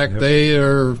 They're in fact, they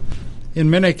are, in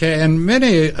many cases, and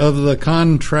many of the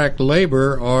contract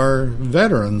labor are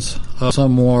veterans of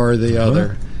some war or the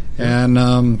other.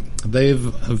 And they've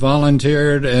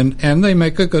volunteered, and they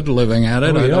make a good living at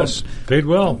it. Oh, yes. Paid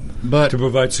well. But to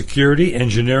provide security,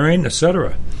 engineering,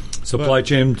 etc. Supply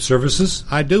chain services.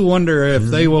 I do wonder if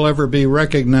they will ever be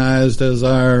recognized as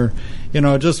our,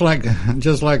 just like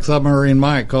Submarine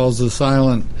Mike calls the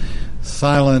silent,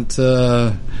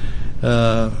 the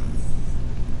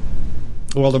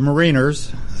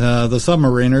Mariners, the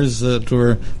submariners that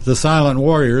were the silent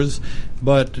warriors,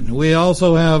 but we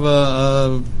also have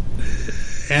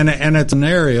and it's an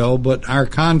aerial, but our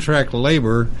contract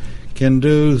labor can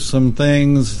do some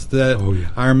things that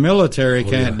our military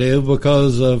can't do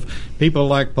because of people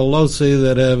like Pelosi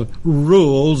that have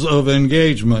rules of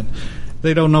engagement.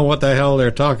 They don't know what the hell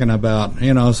they're talking about.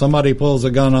 Somebody pulls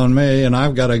a gun on me and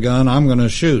I've got a gun, I'm going to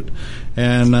shoot.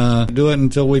 And do it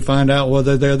until we find out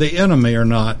whether they're the enemy or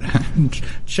not.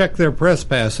 Check their press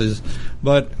passes.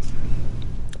 But,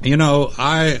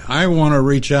 I want to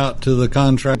reach out to the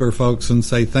contractor folks and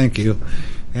say thank you.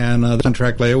 And the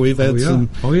contract labor, we've had some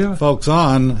folks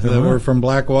on that were from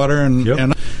Blackwater, and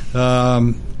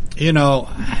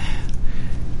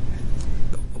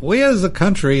we as a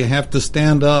country have to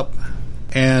stand up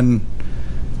and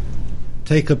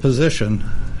take a position.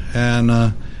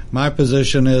 And my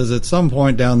position is, at some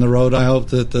point down the road, I hope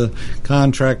that the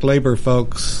contract labor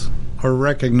folks are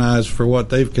recognized for what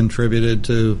they've contributed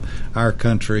to our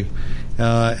country.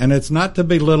 And it's not to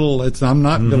belittle. I'm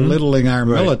not belittling our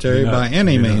military by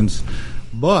any means.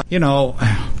 But,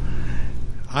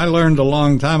 I learned a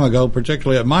long time ago,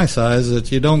 particularly at my size,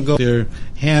 that you don't go with your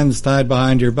hands tied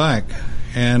behind your back.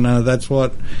 And that's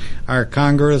what our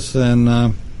Congress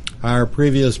and our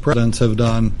previous presidents have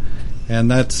done. And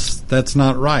that's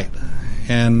not right.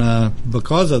 And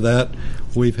because of that,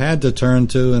 we've had to turn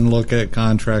to and look at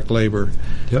contract labor.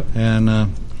 Yep. And a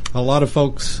lot of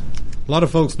folks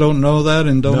don't know that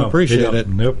and don't appreciate it.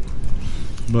 Nope.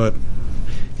 But,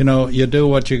 you do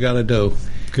what you got to do.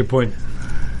 Good point.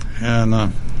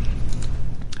 And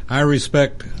I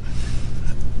respect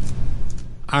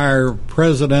our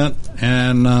president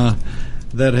and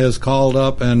that has called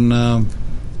up and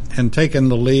taken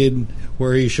the lead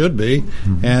where he should be.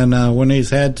 And when he's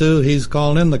had to, he's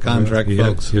called in the contract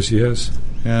folks. Yes, he has.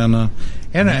 And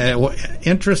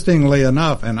interestingly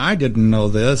enough, and I didn't know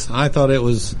this, I thought it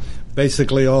was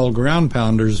basically all ground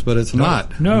pounders, but it's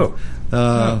not. No.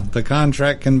 The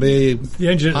contract can be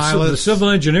pilots. The civil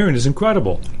engineering is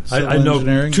incredible. I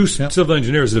know two civil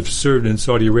engineers that have served in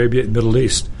Saudi Arabia and Middle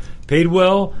East. Paid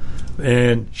well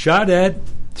and shot at,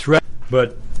 threat,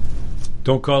 but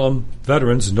don't call them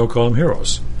veterans and don't call them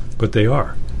heroes. But they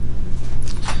are.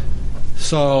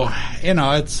 So,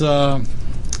 it's...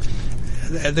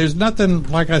 there's nothing,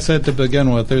 like I said to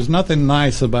begin with, there's nothing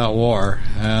nice about war.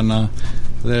 And...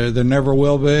 There never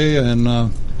will be,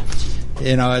 and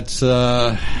it's.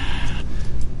 I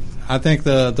think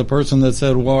the person that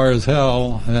said war is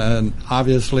hell, and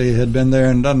obviously had been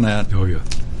there and done that. Oh yeah,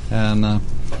 and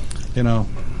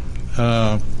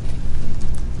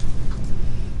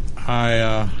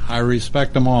I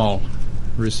respect them all.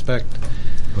 Respect.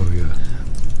 Oh yeah.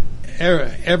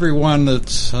 Everyone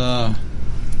that's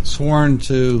sworn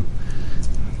to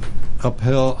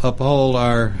uphold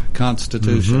our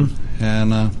Constitution.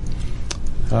 And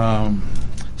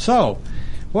so,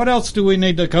 what else do we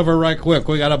need to cover right quick?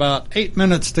 We got about 8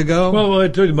 minutes to go. Well, I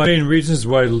told you my main reasons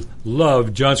why I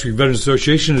love Johns Creek Veterans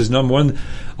Association is, number one,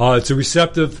 it's a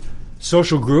receptive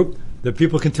social group that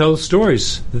people can tell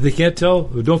stories that they can't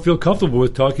tell or don't feel comfortable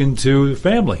with talking to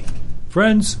family,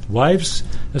 friends, wives,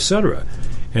 etc.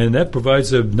 And that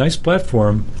provides a nice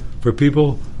platform for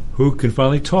people who can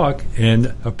finally talk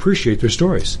and appreciate their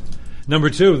stories. Number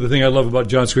two, the thing I love about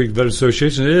Johns Creek Veterans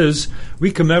Association is we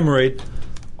commemorate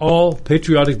all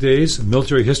patriotic days,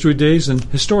 military history days, and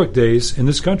historic days in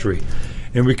this country.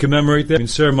 And we commemorate them in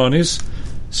ceremonies,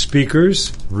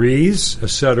 speakers, wreaths,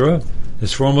 etc.,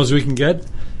 as formal as we can get,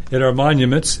 at our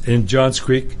monuments in Johns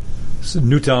Creek,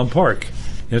 Newtown Park.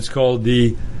 And it's called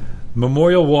the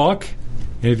Memorial Walk.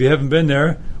 And if you haven't been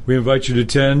there, we invite you to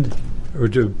attend or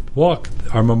to walk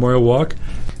our Memorial Walk.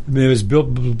 It was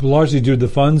built largely due to the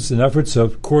funds and efforts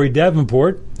of Corey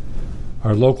Davenport,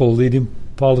 our local leading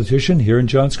politician here in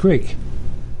Johns Creek.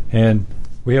 And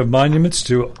we have monuments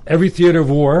to every theater of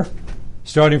war,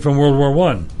 starting from World War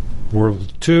I, World War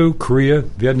II, Korea,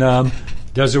 Vietnam,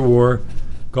 Desert War,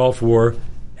 Gulf War,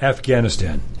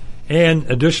 Afghanistan. And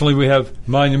additionally, we have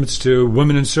monuments to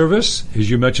women in service, as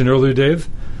you mentioned earlier, Dave,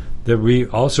 that we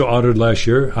also honored last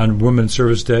year on Women in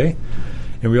Service Day.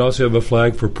 And we also have a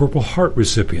flag for Purple Heart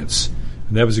recipients.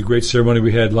 And that was a great ceremony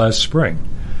we had last spring.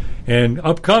 And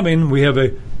upcoming, we have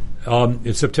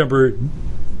it's September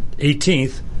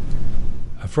 18th,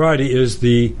 Friday, is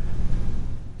the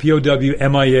POW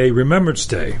MIA Remembrance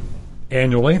Day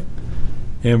annually.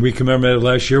 And we commemorated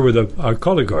last year with our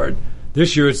color guard.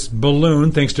 This year it's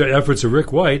ballooned, thanks to efforts of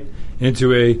Rick White,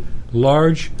 into a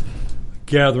large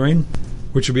gathering,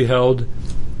 which will be held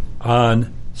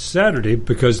on Saturday,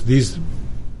 because these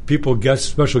people,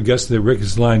 special guests that Rick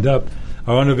has lined up,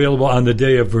 are unavailable on the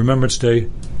day of Remembrance Day,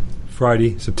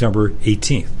 Friday, September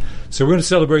 18th. So we're going to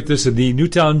celebrate this at the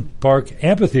Newtown Park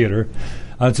Amphitheater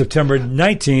on September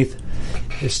 19th,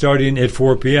 starting at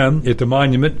 4 p.m. at the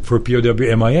Monument for POW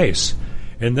MIAs.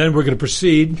 And then we're going to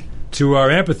proceed to our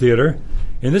amphitheater.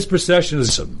 And this procession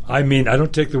is, I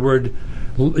don't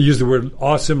use the word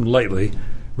awesome lightly.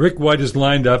 Rick White has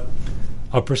lined up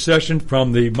a procession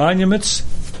from the monuments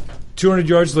 200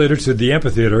 yards later to the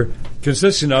amphitheater,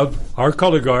 consisting of our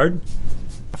color guard,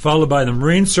 followed by the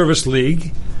Marine Service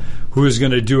League, who is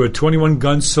going to do a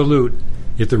 21-gun salute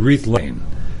at the Wreath Lane,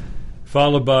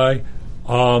 followed by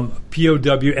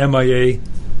POW MIA,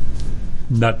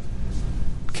 not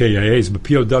KIAs, but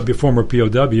POW, former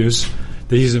POWs,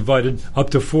 that he's invited,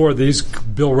 up to 4 of these: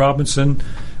 Bill Robinson,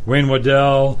 Wayne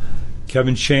Waddell,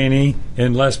 Kevin Chaney,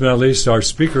 and last but not least, our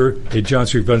speaker at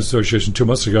Johns Creek Veterans Association 2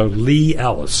 months ago, Lee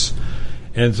Alice.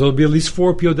 And so there'll be at least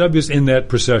 4 POWs in that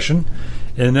procession.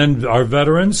 And then our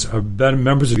veterans, our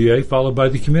members of the VA, followed by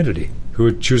the community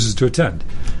who chooses to attend.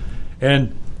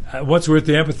 And once we're at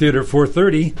the amphitheater at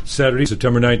 4:30, Saturday,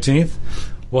 September 19th,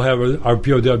 we'll have our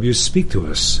POWs speak to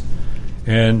us.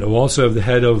 And we'll also have the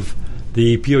head of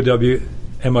the POW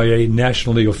MIA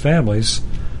National League of Families,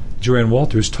 Joanne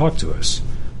Walters, talk to us.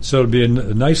 So it'll be a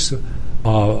nice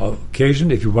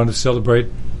occasion if you want to celebrate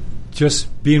just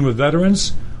being with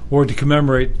veterans or to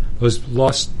commemorate those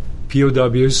lost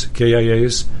POWs,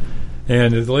 KIAs.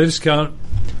 And at the latest count,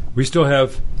 we still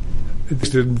have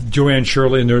Joanne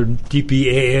Shirley and their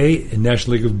DPAA and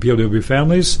National League of POW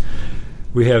Families.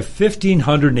 We have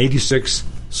 1,586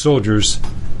 soldiers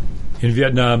in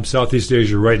Vietnam, Southeast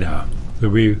Asia right now that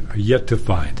we are yet to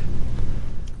find.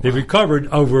 They've recovered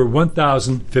over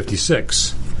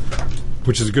 1,056,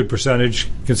 which is a good percentage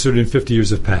considering 50 years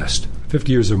have passed,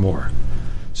 50 years or more.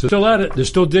 So they're still at it. They're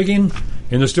still digging,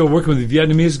 and they're still working with the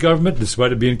Vietnamese government,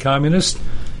 despite it being communist,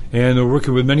 and they're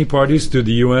working with many parties through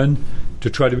the UN to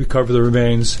try to recover the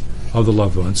remains of the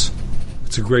loved ones.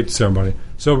 It's a great ceremony.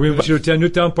 So we invite you to attend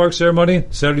Newtown Park ceremony,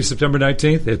 Saturday, September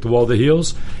 19th, at the Wall of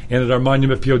Heels, and at our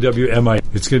Monument POW MI.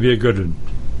 It's going to be a good one.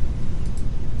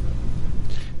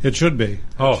 It should be.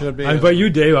 I invite you,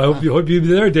 Dave. I hope you'll be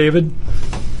there, David.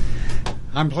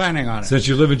 I'm planning on it. Since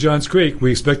you live in Johns Creek,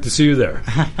 we expect to see you there.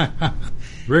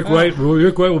 Rick White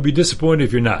will be disappointed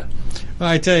if you're not. Well,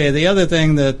 I tell you, the other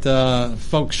thing that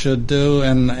folks should do,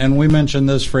 and we mention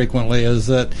this frequently, is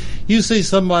that you see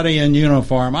somebody in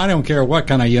uniform, I don't care what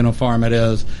kind of uniform it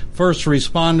is, first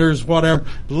responders, whatever,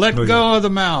 let go of the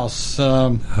mouse.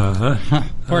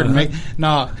 Pardon me.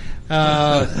 No.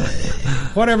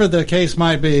 Whatever the case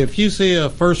might be, if you see a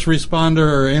first responder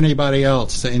or anybody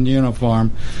else in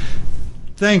uniform,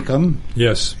 thank them.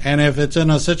 Yes. And if it's in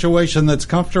a situation that's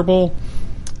comfortable,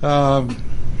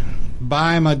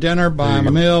 buy them a dinner, buy them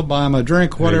a meal, buy them a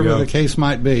drink, whatever the case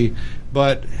might be.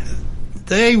 But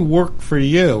they work for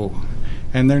you.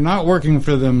 and they're not working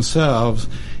for themselves.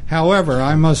 However,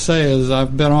 I must say, as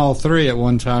I've been all three at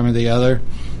one time or the other,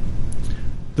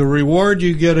 the reward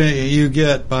you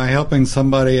get by helping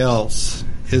somebody else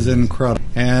is incredible.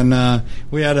 And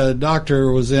we had a doctor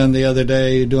who was in the other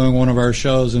day doing one of our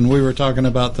shows, and we were talking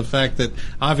about the fact that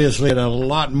obviously it had a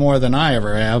lot more than I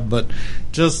ever have, but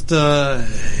just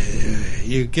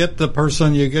you get the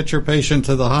person, you get your patient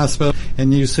to the hospital,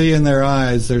 and you see in their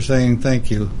eyes they're saying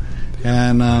thank you.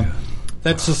 And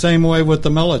that's the same way with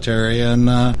the military.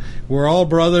 And we're all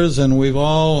brothers, and we've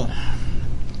all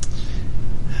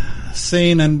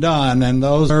seen and done, and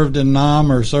those served in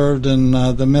Nam or served in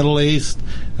the Middle East,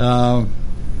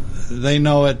 they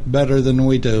know it better than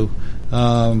we do.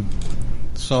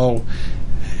 So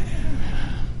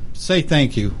say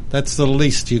thank you. That's the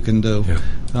least you can do.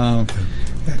 Yeah.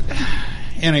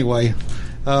 Anyway,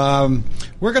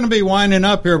 we're going to be winding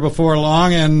up here before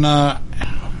long, and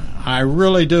I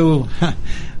really do.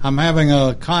 I'm having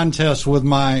a contest with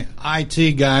my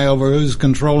IT guy over who's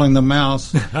controlling the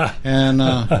mouse, and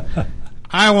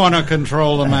I want to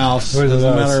control the mouse, as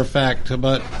a matter of fact.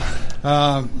 But,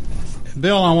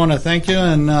 Bill, I want to thank you,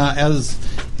 and as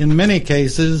in many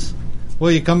cases,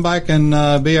 will you come back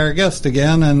and be our guest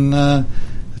again and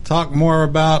talk more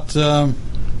about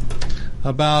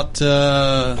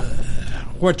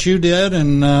what you did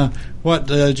and what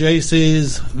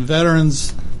JC's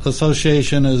Veterans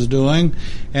Association is doing.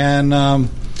 And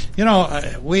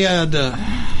we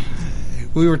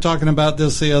were talking about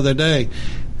this the other day.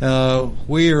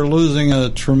 We are losing a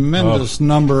tremendous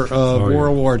number of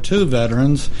World War II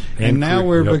veterans, and now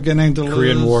we're beginning to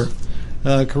lose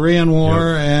Korean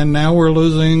War, and now we're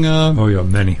losing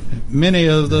many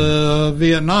of the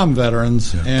Vietnam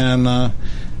veterans. And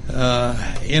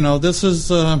this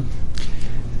is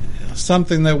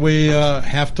something that we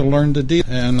have to learn to deal.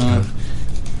 And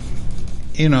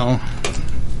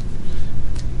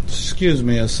excuse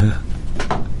me a second.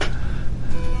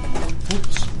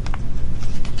 Oops.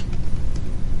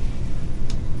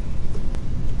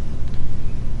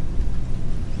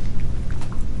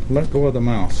 Let go of the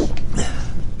mouse.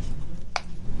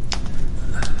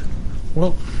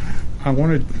 Well,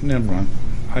 never mind.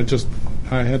 I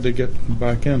had to get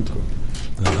back into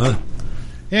it.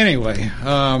 Anyway,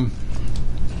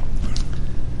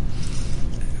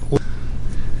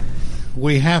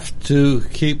 we have to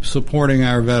keep supporting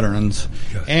our veterans,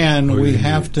 and we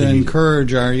have to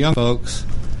encourage our young folks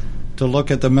to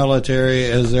look at the military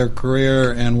as their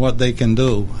career and what they can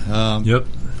do.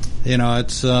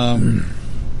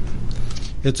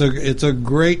 It's a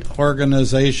great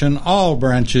organization. All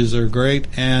branches are great.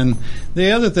 And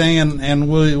the other thing, and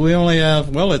we only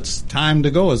have, it's time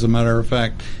to go, as a matter of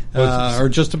fact, or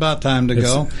just about time to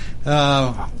go.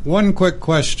 One quick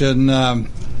question.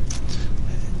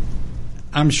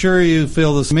 I'm sure you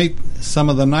feel this. Meet some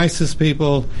of the nicest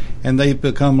people, and they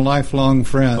become lifelong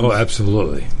friends. Oh,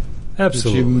 absolutely. That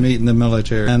you meet in the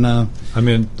military. And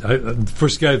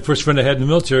first friend I had in the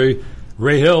military,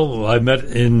 Ray Hill, I met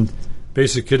in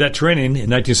basic cadet training in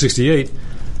 1968.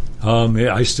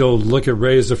 I still look at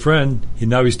Ray as a friend.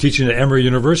 He's teaching at Emory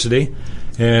University,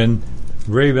 and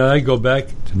Ray and I go back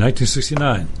to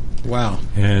 1969. Wow.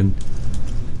 And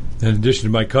in addition to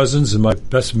my cousins and my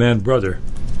best man brother,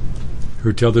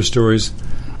 who tell their stories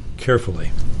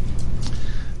carefully.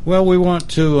 Well, we want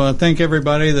to thank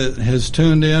everybody that has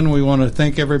tuned in. We want to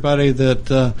thank everybody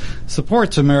that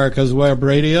supports America's Web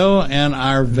Radio and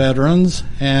our veterans,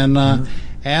 and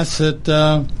ask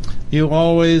that you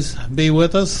always be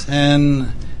with us.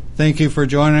 And thank you for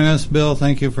joining us, Bill.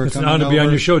 Thank you for coming over. It's an honor to be on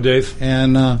your show, Dave.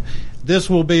 And this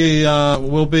will be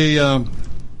we'll be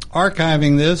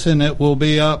archiving this, and it will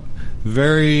be up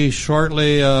very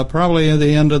shortly, probably at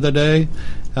the end of the day.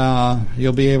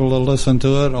 You'll be able to listen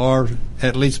to it, or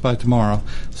at least by tomorrow.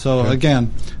 So,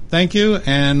 again, thank you,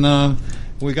 and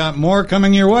we got more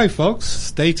coming your way, folks.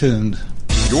 Stay tuned.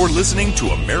 You're listening to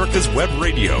America's Web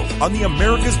Radio on the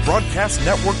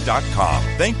AmericasBroadcastNetwork.com.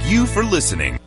 Thank you for listening.